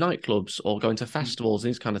enjoy going to nightclubs or going to festivals,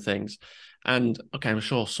 these kind of things. And okay, I'm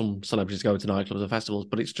sure some celebrities go to nightclubs and festivals,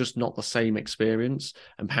 but it's just not the same experience.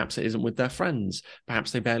 And perhaps it isn't with their friends. Perhaps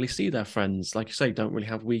they barely see their friends. Like you say, don't really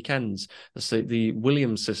have weekends. The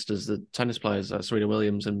Williams sisters, the tennis players, Serena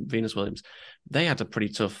Williams and Venus Williams, they had a pretty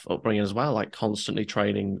tough upbringing as well, like constantly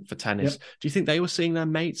training for tennis. Yep. Do you think they were seeing their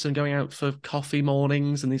mates and going out for coffee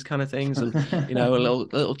mornings and these kind of things, and a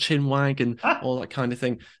little chin wag and all that kind of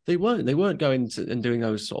thing? They weren't going to and doing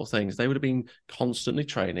those sort of things. They would have been constantly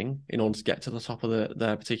training in order to get to the top of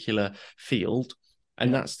their particular field.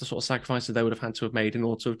 And that's the sort of sacrifices they would have had to have made in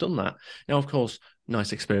order to have done that. Now, of course,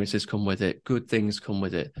 nice experiences come with it. Good things come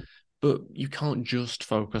with it. But you can't just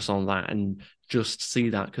focus on that and just see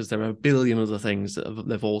that, because there are a billion other things that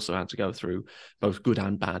they've also had to go through, both good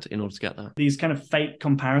and bad, in order to get that. These kind of fake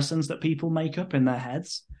comparisons that people make up in their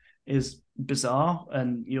heads is bizarre.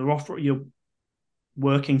 And you're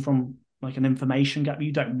working from like an information gap.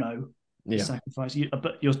 You don't know the sacrifice,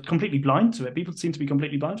 but you're completely blind to it. People seem to be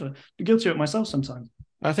completely blind to it. I'm guilty of it myself sometimes.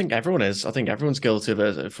 I think everyone is. I think everyone's guilty of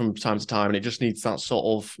it from time to time, and it just needs that sort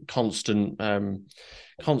of constantly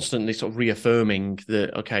sort of reaffirming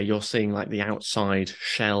that, okay, you're seeing like the outside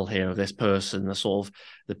shell here of this person, the sort of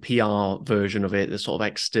the PR version of it, the sort of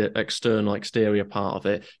exterior part of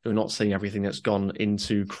it. You're not seeing everything that's gone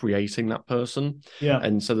into creating that person. Yeah.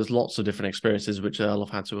 And so there's lots of different experiences which Earl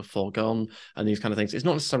have had to have foregone and these kind of things. It's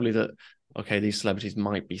not necessarily that, okay, these celebrities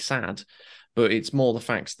might be sad, but it's more the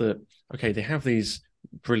fact that, okay, they have these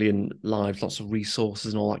brilliant lives, lots of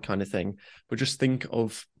resources and all that kind of thing, but just think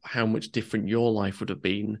of how much different your life would have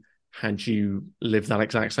been had you lived that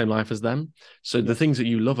exact same life as them. So the things that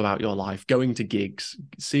you love about your life, going to gigs,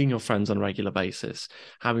 seeing your friends on a regular basis,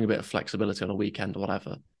 having a bit of flexibility on a weekend or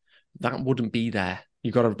whatever, that wouldn't be there.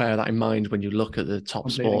 You've got to bear that in mind when you look at the top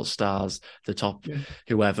sports stars, the top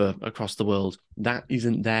whoever across the world. That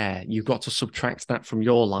isn't there. You've got to subtract that from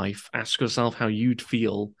your life. Ask yourself how you'd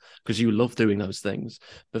feel, because you love doing those things,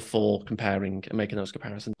 before comparing and making those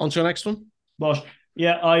comparisons. On to your next one. Bosh.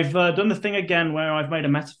 Yeah, I've done the thing again where I've made a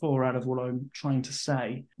metaphor out of what I'm trying to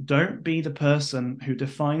say. Don't be the person who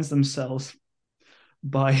defines themselves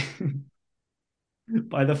by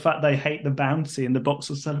by the fact they hate the bounty in the box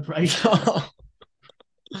of celebration.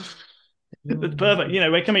 It's perfect.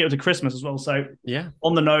 We're coming up to Christmas as well, so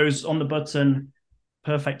on the nose, on the button,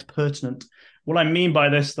 perfect, pertinent. What I mean by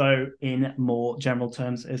this, though, in more general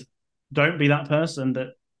terms, is don't be that person that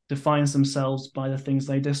defines themselves by the things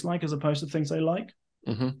they dislike as opposed to things they like.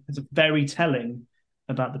 Mm-hmm. It's very telling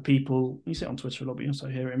about the people, you see it on Twitter a lot, but you also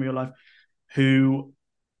hear it in real life, who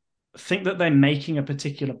think that they're making a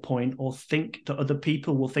particular point or think that other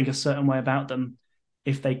people will think a certain way about them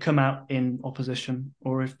if they come out in opposition,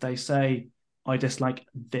 or if they say, I dislike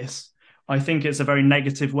this. I think it's a very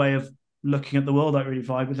negative way of looking at the world. I don't really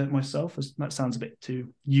vibe with it myself. That sounds a bit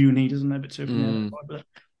too uni, doesn't it? A bit too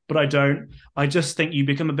but I don't. I just think you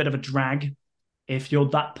become a bit of a drag if you're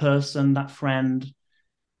that person, that friend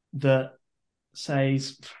that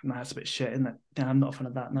says, nah, it's a bit shit, isn't it? Yeah, I'm not a fan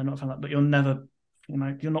of that. No, not a fan of that. But you're never,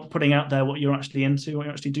 you're not putting out there what you're actually into, what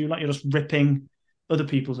you actually do. Like, you're just ripping other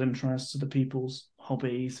people's interests, other people's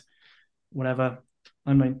hobbies, whatever.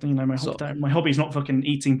 I mean, my hobby's not fucking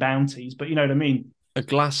eating bounties, but you know what I mean? A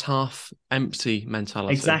glass half empty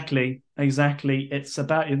mentality. Exactly. It's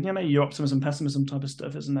about, your optimism, pessimism type of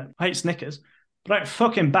stuff, isn't it? I hate Snickers, but I don't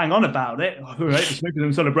fucking bang on about it. I hate the Snickers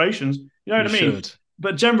and celebrations. You know what I mean? Should.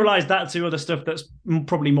 But generalize that to other stuff that's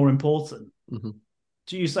probably more important. Mm-hmm.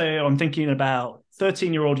 Do you say, I'm thinking about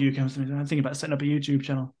 13-year-old you comes to me, I'm thinking about setting up a YouTube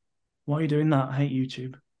channel. Why are you doing that? I hate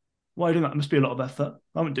YouTube. Why are you doing that? It must be a lot of effort.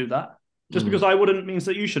 I wouldn't do that. Just because I wouldn't means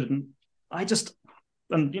that you shouldn't. I've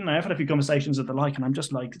had a few conversations of the like, and I'm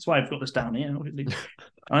just like, that's why I've got this down here.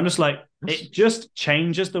 I'm just like, it just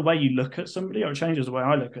changes the way you look at somebody, or it changes the way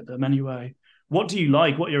I look at them anyway. What do you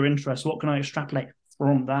like? What are your interests? What can I extrapolate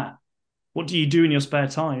from that? What do you do in your spare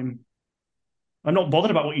time? I'm not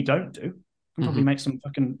bothered about what you don't do. I can probably make some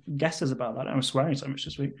fucking guesses about that. I'm swearing so much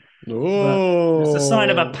this week. Oh, it's a sign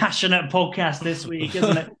of a passionate podcast this week,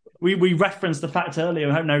 isn't it? We referenced the fact earlier.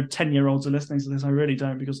 I hope no 10-year-olds are listening to this. I really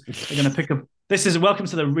don't, because they're going to pick up. This is welcome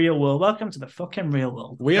to the real world. Welcome to the fucking real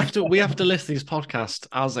world. We have to list these podcasts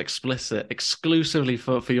as explicit, exclusively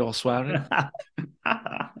for your swearing. I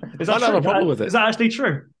don't have a problem with it. Is that actually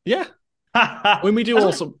true? Yeah. When we do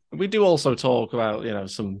also talk about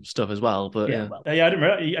some stuff as well, but I didn't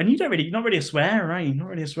really, and you're not really a swearer, right? You're not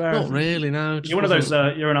really a swearer. Not really, no. You're one of those.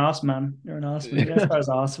 You're an arse man. You're an arse man. Yeah, as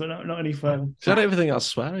arse, but not any further. So I don't even think that's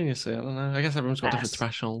swearing. You see, I don't know. I guess everyone's got different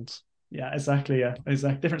thresholds. Yeah, exactly. Yeah,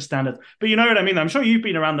 exactly. Different standards. But you know what I mean? I'm sure you've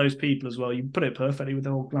been around those people as well. You put it perfectly with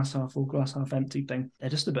the whole glass half full, glass half empty thing. They're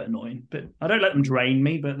just a bit annoying. But I don't let them drain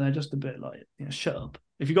me, but they're just a bit like, shut up.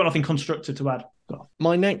 If you've got nothing constructive to add, go on.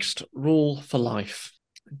 My next rule for life: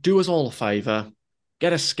 do us all a favour,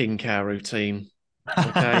 get a skincare routine.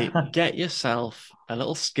 Okay, get yourself a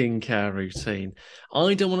little skincare routine.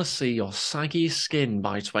 I don't want to see your saggy skin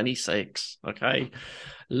by 26. Okay,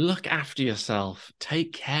 look after yourself.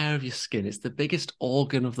 Take care of your skin. It's the biggest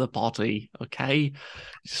organ of the body. Okay,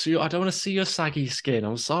 so I don't want to see your saggy skin.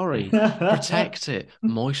 I'm sorry. Protect it,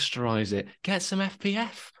 moisturize it, get some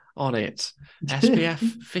FPF on it, SPF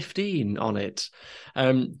 15 on it.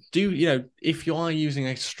 If you are using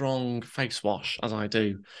a strong face wash, as I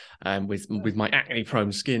do, with my acne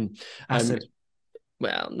prone skin, acid.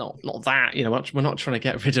 Well, not that. We're not trying to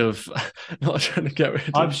get rid of.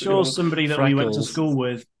 I'm sure somebody that freckles. We went to school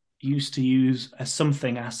with used to use a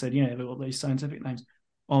something acid. They've got these scientific names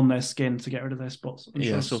on their skin to get rid of their spots. I'm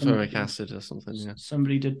sure sulfuric acid or something. Yeah,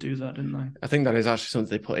 somebody did do that, didn't they? I think that is actually something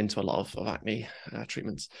they put into a lot of acne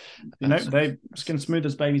treatments. They skin smooth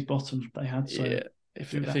as baby's bottom they had. So yeah,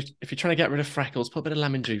 if you're trying to get rid of freckles, put a bit of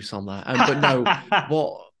lemon juice on there. But no,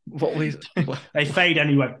 they fade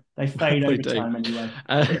anyway. They fade over time anyway.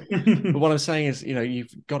 But what I'm saying is,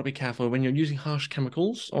 you've got to be careful when you're using harsh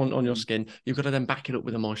chemicals on your skin. You've got to then back it up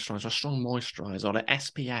with a moisturizer, a strong moisturizer, or an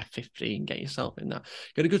SPF 15. Get yourself in that.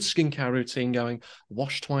 Get a good skincare routine going.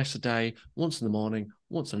 Wash twice a day, once in the morning,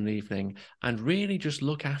 once in the evening, and really just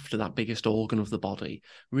look after that biggest organ of the body.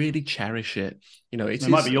 Really cherish it. It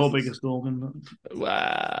might be your biggest organ. But...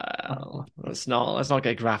 Well, let's not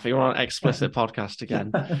get graphic. We're on an explicit podcast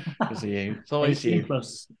again because of you. It's always you.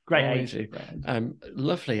 Plus. Great age.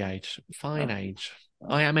 Lovely age, fine age.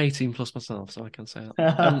 I am 18 plus myself, so I can say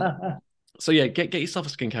that. So yeah, get yourself a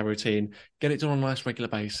skincare routine, get it done on a nice regular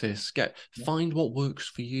basis, find what works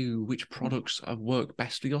for you, which products work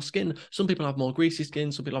best for your skin. Some people have more greasy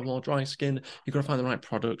skin, some people have more dry skin. You've got to find the right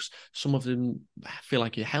products. Some of them feel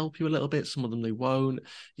like they help you a little bit, some of them they won't.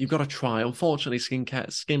 You've got to try. Unfortunately,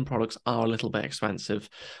 skin products are a little bit expensive,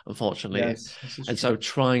 unfortunately. Yes, and so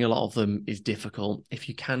trying a lot of them is difficult. If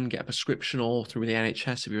you can get a prescription or through the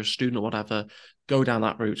NHS, if you're a student or whatever, go down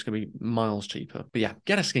that route. It's going to be miles cheaper. But yeah,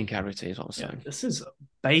 get a skincare routine is what I'm saying. This is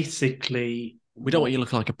basically... We don't want you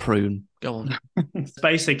looking like a prune. Go on. It's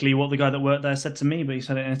basically what the guy that worked there said to me, but he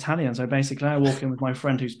said it in Italian. So basically, I walk in with my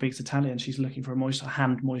friend who speaks Italian. She's looking for a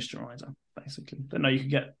hand moisturizer, basically. But no, you can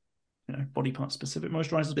get body part specific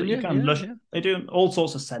moisturizers, but you can. They do all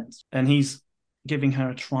sorts of scents. And he's giving her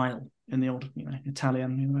a trial in the old,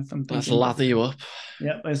 Italian. Let's lather you up.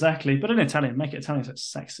 Yeah, exactly. But in Italian, make it Italian so it's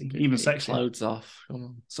sexy, even sexy. Clothes off. Come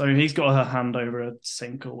on. So he's got her hand over a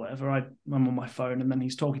sink or whatever. I'm on my phone, and then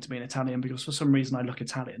he's talking to me in Italian because for some reason I look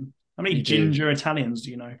Italian. How many ginger Italians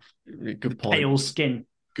do you know? Good point. Pale skin.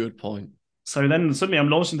 Good point. So then suddenly I'm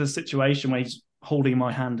launched into this situation where he's holding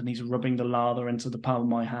my hand and he's rubbing the lather into the palm of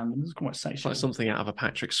my hand, and it's quite sexual. It's like something out of a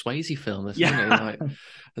Patrick Swayze film, isn't it?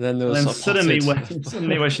 And then suddenly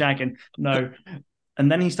we're shagging. No.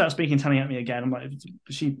 And then he starts speaking Italian at me again. I'm like,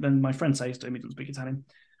 then my friend says to him, he doesn't speak Italian.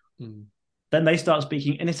 Then they start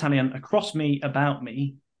speaking in Italian across me, about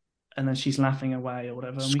me, and then she's laughing away or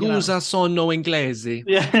whatever. Scusa, sono inglese.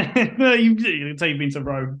 Yeah. You say you've been to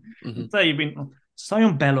Rome. Say you've been, sei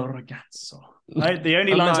un bello ragazzo. Right? The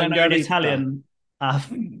only lines I know in Italian are...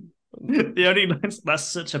 The only lines, that's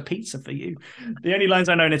such a pizza for you. The only lines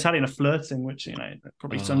I know in Italian are flirting, which,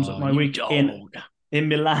 probably sums up my week in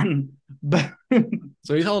Milan.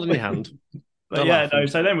 So he's holding your hand. But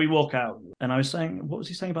so then we walk out, and I was saying, what was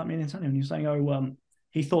he saying about me in Italian? He was saying,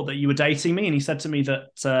 he thought that you were dating me, and he said to me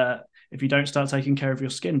that if you don't start taking care of your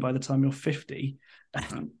skin by the time you're 50,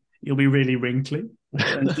 you'll be really wrinkly.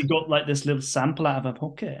 And she got like this little sample out of her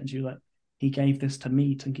pocket, and she was like, he gave this to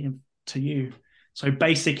me to give to you. So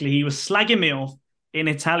basically, he was slagging me off in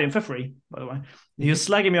Italian for free, by the way. He was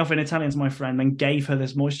slagging me off in Italian to my friend, and gave her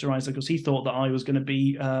this moisturizer because he thought that I was going to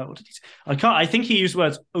be, what did he say? I think he used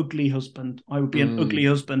words ugly husband. I would be an ugly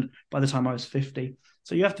husband by the time I was 50.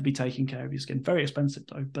 So you have to be taking care of your skin. Very expensive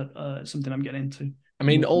though, but it's something I'm getting into. I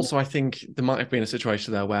mean, also, I think there might have been a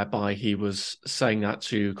situation there whereby he was saying that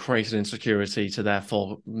to create an insecurity to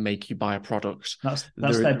therefore make you buy a product. That's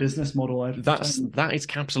their business model. That is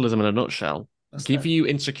capitalism in a nutshell. Give you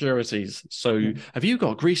insecurities. So have you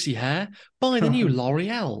got greasy hair? Buy the new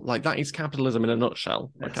L'Oreal. Like, that is capitalism in a nutshell.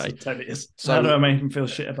 Okay. Yes, it totally is. So how do I make him feel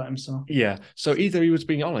shit about himself? Yeah. So either he was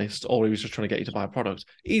being honest or he was just trying to get you to buy a product.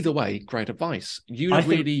 Either way, great advice. You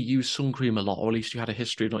really use sun cream a lot, or at least you had a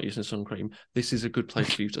history of not using sun cream. This is a good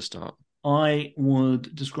place for you to start. I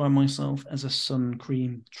would describe myself as a sun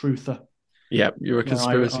cream truther. Yeah, you're a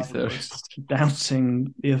conspiracy theorist.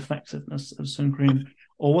 Doubting the effectiveness of sun cream.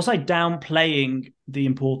 Or was I downplaying the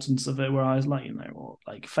importance of it, where I was like,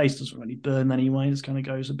 face doesn't really burn anyway. It kind of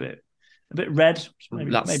goes a bit red.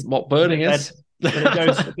 That's what burning is. But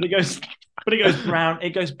it goes brown. It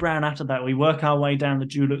goes brown after that. We work our way down the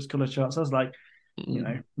Dulux color charts. I was like,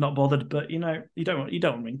 not bothered. But you don't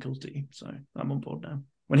want wrinkles, do you? So I'm on board now.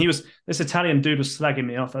 When this Italian dude was slagging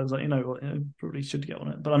me off, I was like, probably should get on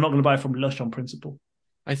it. But I'm not going to buy it from Lush on principle.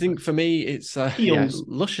 I think for me, it's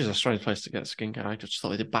Lush is a strange place to get skincare. I just thought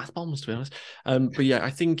they did bath bombs, to be honest. But yeah,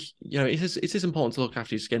 I think it is important to look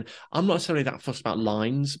after your skin. I'm not necessarily that fussed about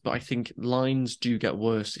lines, but I think lines do get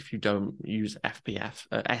worse if you don't use SPF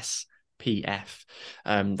SPF.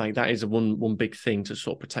 Like that is one big thing to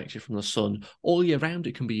sort of protect you from the sun all year round.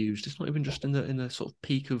 It can be used. It's not even just in the sort of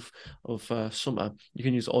peak of summer. You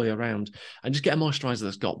can use it all year round, and just get a moisturizer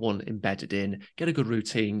that's got one embedded in. Get a good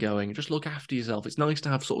routine going. Just look after yourself. It's nice to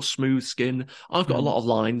have sort of smooth skin. I've got a lot of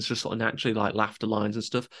lines, just sort of naturally like laughter lines and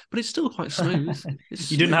stuff, but it's still quite smooth.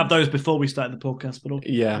 You didn't have those before we started the podcast, but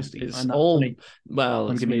it's all funny.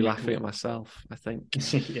 Well, it's me laughing at myself, I think.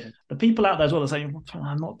 Yeah, the people out there as well are saying,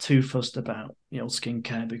 I'm not too fussed about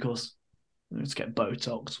skincare because let's get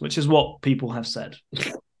Botox, which is what people have said.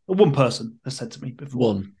 One person has said to me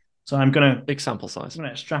before. One. So I'm going to... Big sample size. I'm going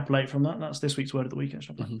to extrapolate from that. That's this week's word of the week.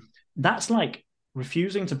 That's like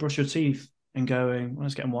refusing to brush your teeth and going, well,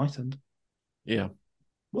 it's getting whitened. Yeah.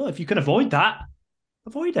 Well, if you can avoid that,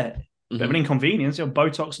 avoid it. Bit of an inconvenience.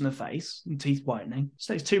 Botox in the face and teeth whitening. It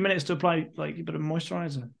takes 2 minutes to apply like a bit of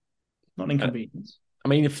moisturizer. Not an inconvenience. I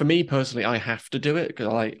mean, for me personally, I have to do it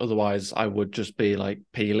because otherwise I would just be like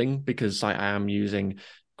peeling, because I am using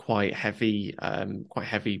quite heavy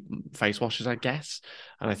face washes, I guess.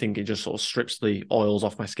 And I think it just sort of strips the oils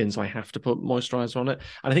off my skin, so I have to put moisturizer on it.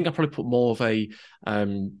 And I think I probably put more of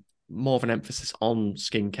an emphasis on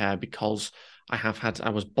skincare because I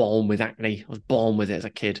was born with acne. I was born with it as a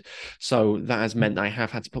kid. So that has meant that I have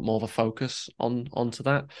had to put more of a focus onto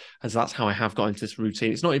that, as that's how I have got into this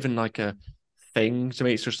routine. It's not even like a thing to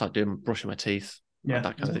me. It's just like brushing my teeth. Yeah. Like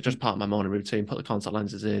that kind of thing. Just part of my morning routine, put the contact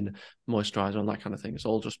lenses in, moisturizer on, that kind of thing. It's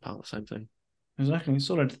all just part of the same thing. Exactly.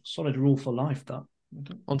 Solid rule for life, that.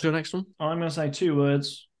 On to your next one. I'm going to say 2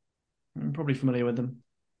 words. I'm probably familiar with them.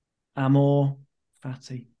 Amor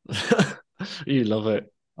fati. You love it.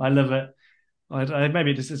 I love it.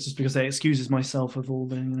 Maybe it's just because it excuses myself of all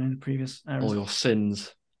the previous errors. All your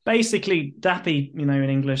sins. Basically, Dappy, in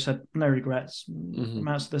English said no regrets.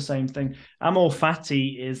 Amounts to the same thing. Amor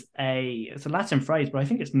fati is it's a Latin phrase, but I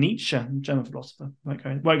think it's Nietzsche, German philosopher.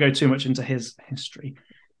 Won't go too much into his history. I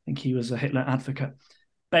think he was a Hitler advocate.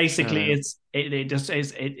 Basically,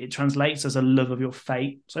 it translates as a love of your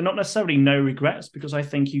fate. So not necessarily no regrets, because I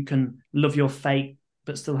think you can love your fate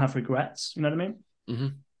but still have regrets. You know what I mean? Mm-hmm.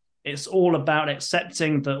 It's all about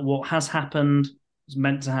accepting that what has happened is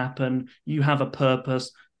meant to happen. You have a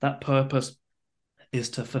purpose. That purpose is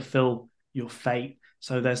to fulfill your fate.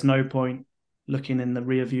 So there's no point looking in the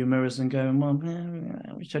rearview mirrors and going, well,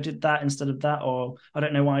 I wish I did that instead of that, or I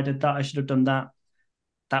don't know why I did that. I should have done that.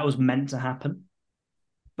 That was meant to happen.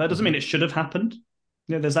 But it doesn't mean it should have happened.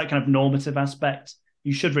 There's that kind of normative aspect.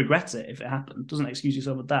 You should regret it if it happened. Doesn't excuse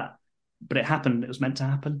yourself with that. But it happened. It was meant to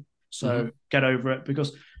happen. So get over it,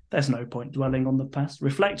 because there's no point dwelling on the past.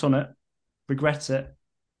 Reflect on it, regret it,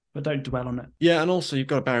 but don't dwell on it. Yeah, and also you've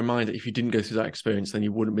got to bear in mind that if you didn't go through that experience, then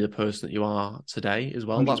you wouldn't be the person that you are today as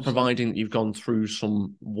well. 100%. That's providing that you've gone through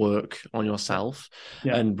some work on yourself.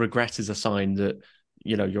 Yeah. And regret is a sign that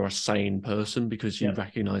you're a sane person, because you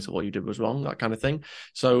recognize that what you did was wrong, that kind of thing.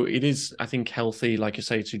 So it is, I think, healthy, like you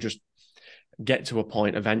say, to just get to a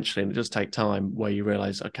point eventually, and it does take time, where you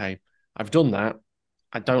realize, okay, I've done that.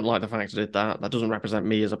 I don't like the fact I did that. That doesn't represent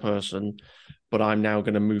me as a person, but I'm now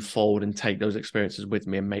going to move forward and take those experiences with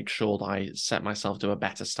me and make sure that I set myself to a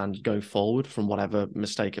better standard going forward from whatever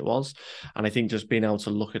mistake it was. And I think just being able to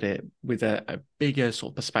look at it with a bigger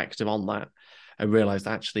sort of perspective on that, and realize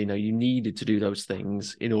that actually, you needed to do those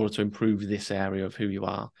things in order to improve this area of who you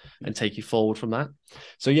are and take you forward from that.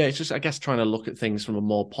 So yeah, it's just, I guess, trying to look at things from a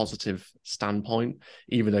more positive standpoint,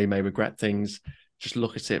 even though you may regret things. Just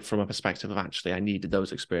look at it from a perspective of, actually, I needed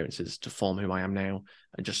those experiences to form who I am now,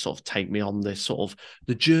 and just sort of take me on this sort of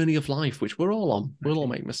the journey of life, which we're all on. We'll all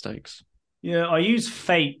make mistakes. Yeah, I use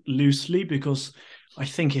fate loosely because I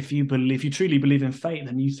think if you truly believe in fate,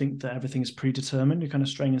 then you think that everything is predetermined. You're kind of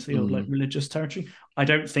straying into the old religious territory. I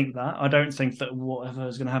don't think that. I don't think that whatever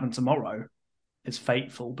is going to happen tomorrow is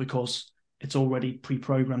fateful, because it's already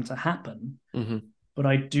pre-programmed to happen. Mm-hmm. But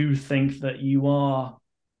I do think that you are,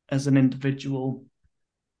 as an individual,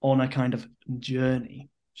 on a kind of journey,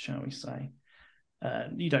 shall we say.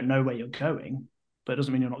 You don't know where you're going, but it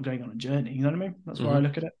doesn't mean you're not going on a journey. You know what I mean? That's where I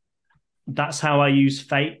look at it. That's how I use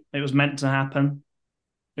fate. It was meant to happen.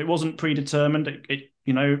 It wasn't predetermined. It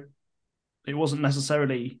wasn't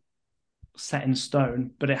necessarily set in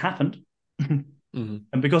stone, but it happened.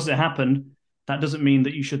 And because it happened, that doesn't mean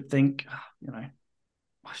that you should think, I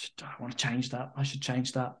want to change that. I should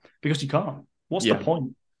change that, because you can't. What's the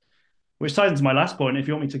point? Which ties into my last point. If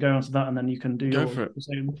you want me to go on to that, and then you can do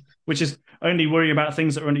which is only worry about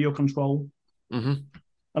things that are under your control. Mm-hmm.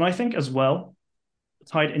 And I think as well,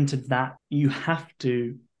 tied into that, you have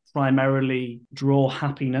to primarily draw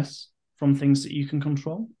happiness from things that you can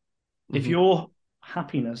control. If your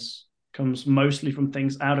happiness comes mostly from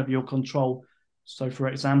things out of your control. So, for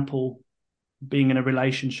example, being in a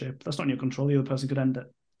relationship, that's not in your control. The other person could end it.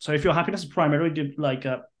 So if your happiness is primarily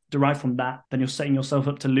derived from that, then you're setting yourself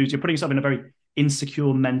up to lose. You're putting yourself in a very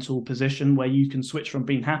insecure mental position where you can switch from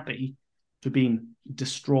being happy to being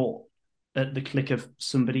distraught at the click of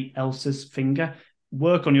somebody else's finger.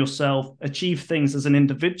 Work on yourself, achieve things as an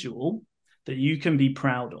individual that you can be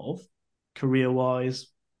proud of, career-wise,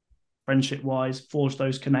 friendship-wise, forge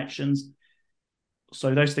those connections.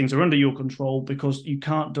 So those things are under your control because you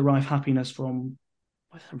can't derive happiness from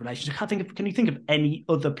a relationship. Can you think of any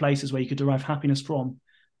other places where you could derive happiness from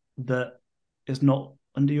that is not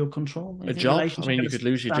under your control? A job? I mean, you could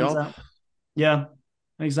lose your job. Out? Yeah,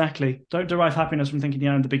 exactly. Don't derive happiness from thinking,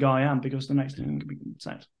 I'm the big I am, because the next thing could be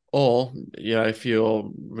sex. Or, if you're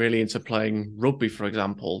really into playing rugby, for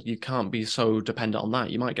example, you can't be so dependent on that.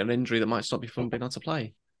 You might get an injury that might stop you from being able to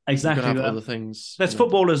play. Exactly. You've got to have other things. There's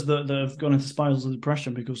footballers that have gone into spirals of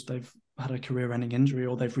depression because they've had a career-ending injury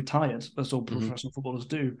or they've retired. That's all professional footballers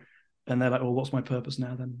do. And they're like, well, what's my purpose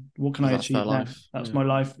now then? What can I achieve now? That's my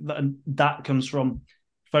life. That comes from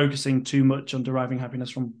focusing too much on deriving happiness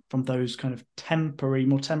from those kind of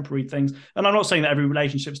more temporary things. And I'm not saying that every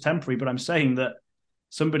relationship's temporary, but I'm saying that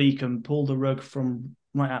somebody can pull the rug from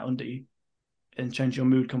right out under you and change your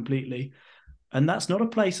mood completely. And that's not a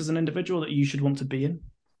place as an individual that you should want to be in.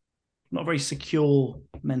 Not a very secure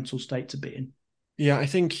mental state to be in. Yeah, I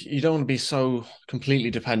think you don't want to be so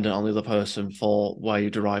completely dependent on the other person for where you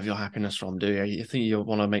derive your happiness from, do you? You think you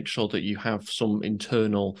want to make sure that you have some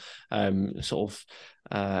internal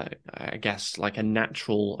I guess, like a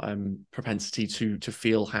natural propensity to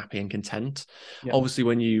feel happy and content. Yeah. Obviously,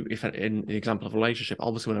 if in the example of a relationship,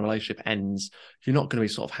 obviously when a relationship ends, you're not going to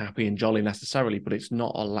be sort of happy and jolly necessarily, but it's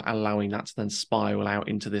not allowing that to then spiral out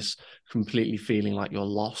into this completely feeling like you're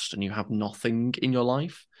lost and you have nothing in your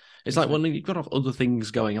life. It's like when you've got to have other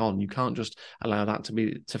things going on. You can't just allow that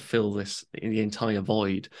to fill the entire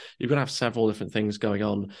void. You've got to have several different things going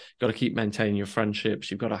on. You've got to keep maintaining your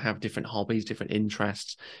friendships. You've got to have different hobbies, different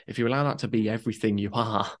interests. If you allow that to be everything you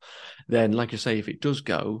are, then like you say, if it does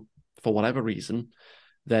go for whatever reason,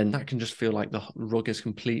 then that can just feel like the rug is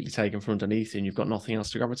completely taken from underneath you and you've got nothing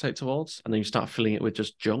else to gravitate towards. And then you start filling it with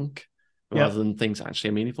just junk rather than things that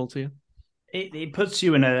actually are meaningful to you. It puts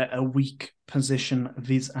you in a weak position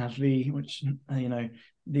vis-a-vis, which,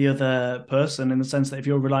 the other person, in the sense that if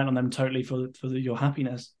you're relying on them totally for your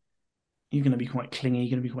happiness, you're going to be quite clingy, you're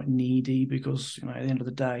going to be quite needy because, at the end of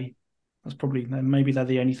the day, maybe they're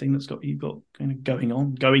the only thing you've got kind of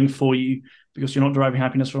going for you because you're not deriving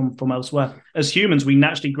happiness from elsewhere. As humans, we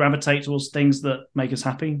naturally gravitate towards things that make us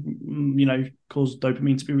happy, cause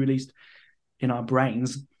dopamine to be released in our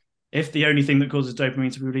brains. If the only thing that causes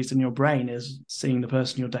dopamine to be released in your brain is seeing the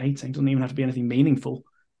person you're dating, doesn't even have to be anything meaningful,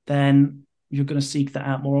 then you're going to seek that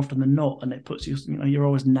out more often than not. And it puts you, you're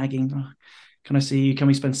always nagging. Oh, can I see you? Can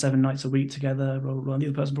we spend 7 nights a week together? Blah, blah, blah. The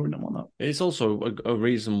other person probably don't want that. It's also a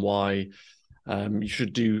reason why you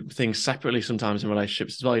should do things separately sometimes in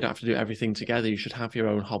relationships as well. You don't have to do everything together. You should have your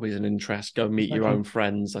own hobbies and interests, go meet your own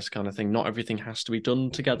friends, this kind of thing. Not everything has to be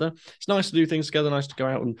done together. It's nice to do things together, nice to go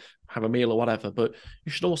out and have a meal or whatever, but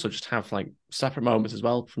you should also just have like separate moments as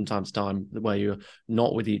well from time to time where you're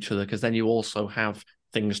not with each other, because then you also have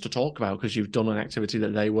things to talk about because you've done an activity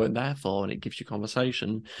that they weren't there for and it gives you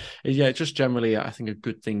conversation. Yeah, just generally, I think a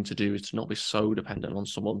good thing to do is to not be so dependent on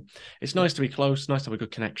someone. It's nice to be close, nice to have a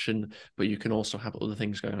good connection, but you can also have other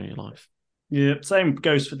things going on in your life. Yeah, same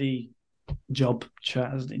goes for the job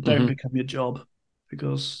chat. Don't become your job,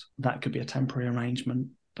 because that could be a temporary arrangement.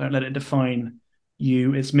 Don't let it define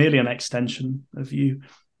you. It's merely an extension of you,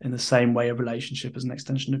 in the same way a relationship is an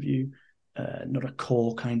extension of you, not a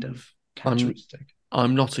core kind of characteristic.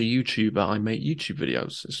 I'm not a YouTuber. I make YouTube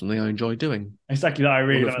videos. It's something I enjoy doing. Exactly that. I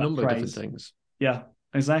really like a number of different things. Yeah,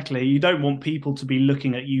 exactly. You don't want people to be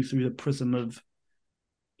looking at you through the prism of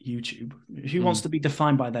YouTube. Who wants to be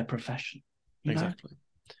defined by their profession? Exactly.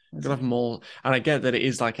 You've got to have more. And I get that it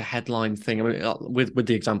is like a headline thing. I mean, with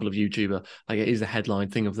the example of YouTuber, like it is a headline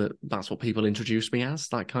thing of that's what people introduce me as,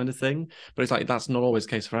 that kind of thing. But it's like that's not always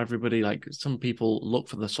the case for everybody. Like some people look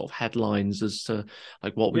for the sort of headlines as to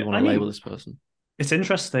like what we want to label this person. It's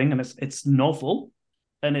interesting and it's novel,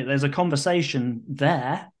 and there's a conversation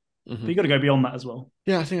there, but you got to go beyond that as well.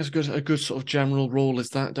 Yeah, I think it's a good sort of general rule is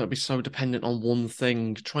that don't be so dependent on one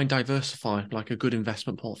thing. Try and diversify, like a good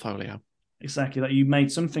investment portfolio. Exactly, that you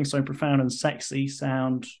made something so profound and sexy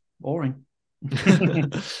sound boring. I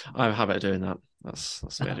have a habit of doing that. That's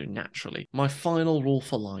what I do naturally. My final rule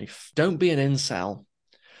for life: don't be an incel.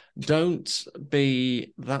 Don't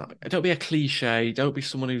be a cliche. Don't be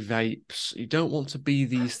someone who vapes. You don't want to be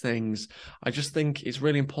these things. I just think it's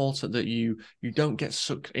really important that you don't get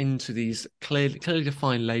sucked into these clearly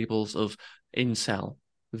defined labels of incel,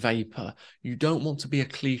 vapor. You don't want to be a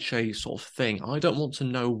cliche sort of thing. I don't want to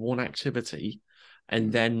know one activity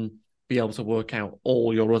and then be able to work out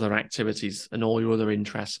all your other activities and all your other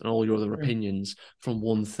interests and all your other opinions from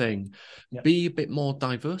one thing. Yep. Be a bit more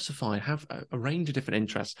diversified, have a range of different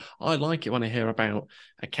interests. I like it when I hear about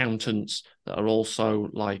accountants that are also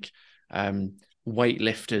like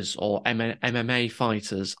weightlifters or MMA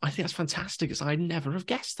fighters. I think that's fantastic because I never have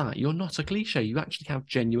guessed that. You're not a cliche. You actually have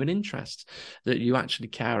genuine interests that you actually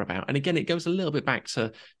care about. And again, it goes a little bit back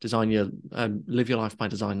to live your life by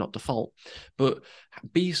design, not default. But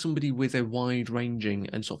be somebody with a wide-ranging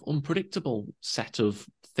and sort of unpredictable set of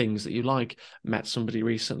things that you like. Met somebody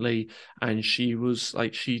recently and she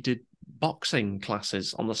did boxing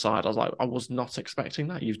classes on the side. I was like, I was not expecting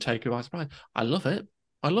that. You've taken by surprise. I love it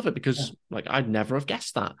because I'd never have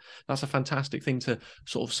guessed that. That's a fantastic thing to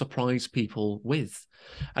sort of surprise people with.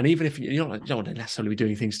 And even if you don't want to necessarily be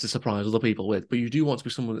doing things to surprise other people with, but you do want to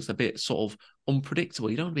be someone that's a bit sort of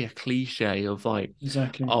unpredictable. You don't want to be a cliche of like,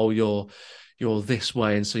 exactly. Oh, you're this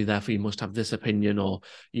way, and so therefore you must have this opinion, or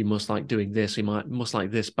you must like doing this. You must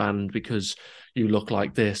like this band because you look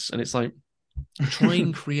like this. And it's like, try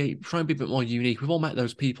and be a bit more unique. We've all met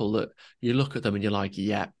those people that you look at them and you're like,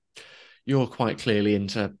 yeah, you're quite clearly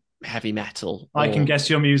into heavy metal. I can guess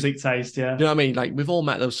your music taste, yeah. You know what I mean? Like, we've all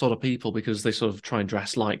met those sort of people because they sort of try and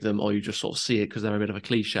dress like them, or you just sort of see it because they're a bit of a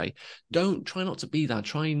cliche. Try not to be that.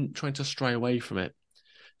 Try to stray away from it.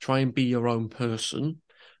 Try and be your own person.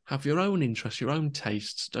 Have your own interests, your own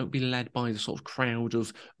tastes. Don't be led by the sort of crowd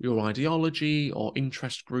of your ideology or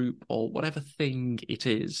interest group or whatever thing it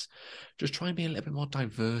is. Just try and be a little bit more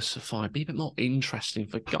diversified. Be a bit more interesting,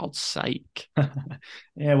 for God's sake.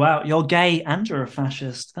 Yeah, wow. You're gay and you're a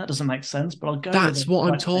fascist. That doesn't make sense, but I'll go That's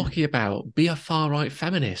what I'm talking about. Be a far-right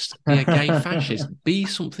feminist. Be a gay fascist. Be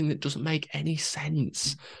something that doesn't make any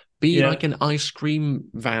sense. Be like an ice cream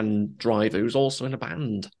van driver who's also in a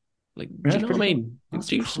band. Like, do you know what I mean? That's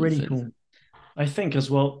pretty cool. I think as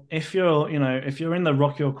well, if you're in the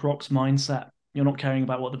rock your crocs mindset, you're not caring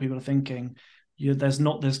about what the people are thinking. There's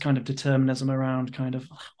not this kind of determinism around kind of,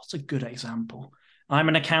 what's a good example? I'm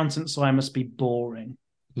an accountant, so I must be boring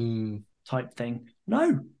type thing.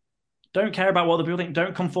 No, don't care about what the people think.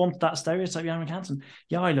 Don't conform to that stereotype. Yeah, I'm an accountant.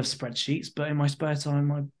 Yeah, I love spreadsheets, but in my spare time,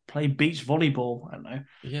 I play beach volleyball. I don't know.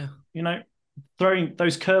 Yeah. Throwing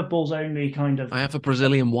those curveballs only kind of... I have a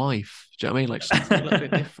Brazilian wife. Do you know what I mean? Like, something a little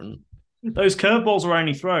bit different. Those curveballs are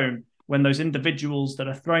only thrown when those individuals that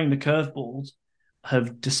are throwing the curveballs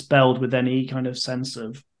have dispelled with any kind of sense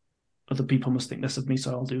of other people must think this of me,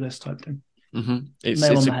 so I'll do this type thing. Mm-hmm.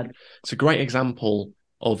 It's a great example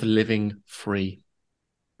of living free.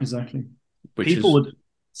 Exactly. People would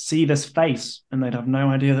see this face and they'd have no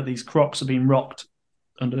idea that these crocs are being rocked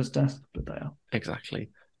under his desk, but they are. Exactly.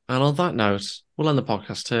 And on that note, we'll end the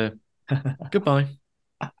podcast here. Goodbye.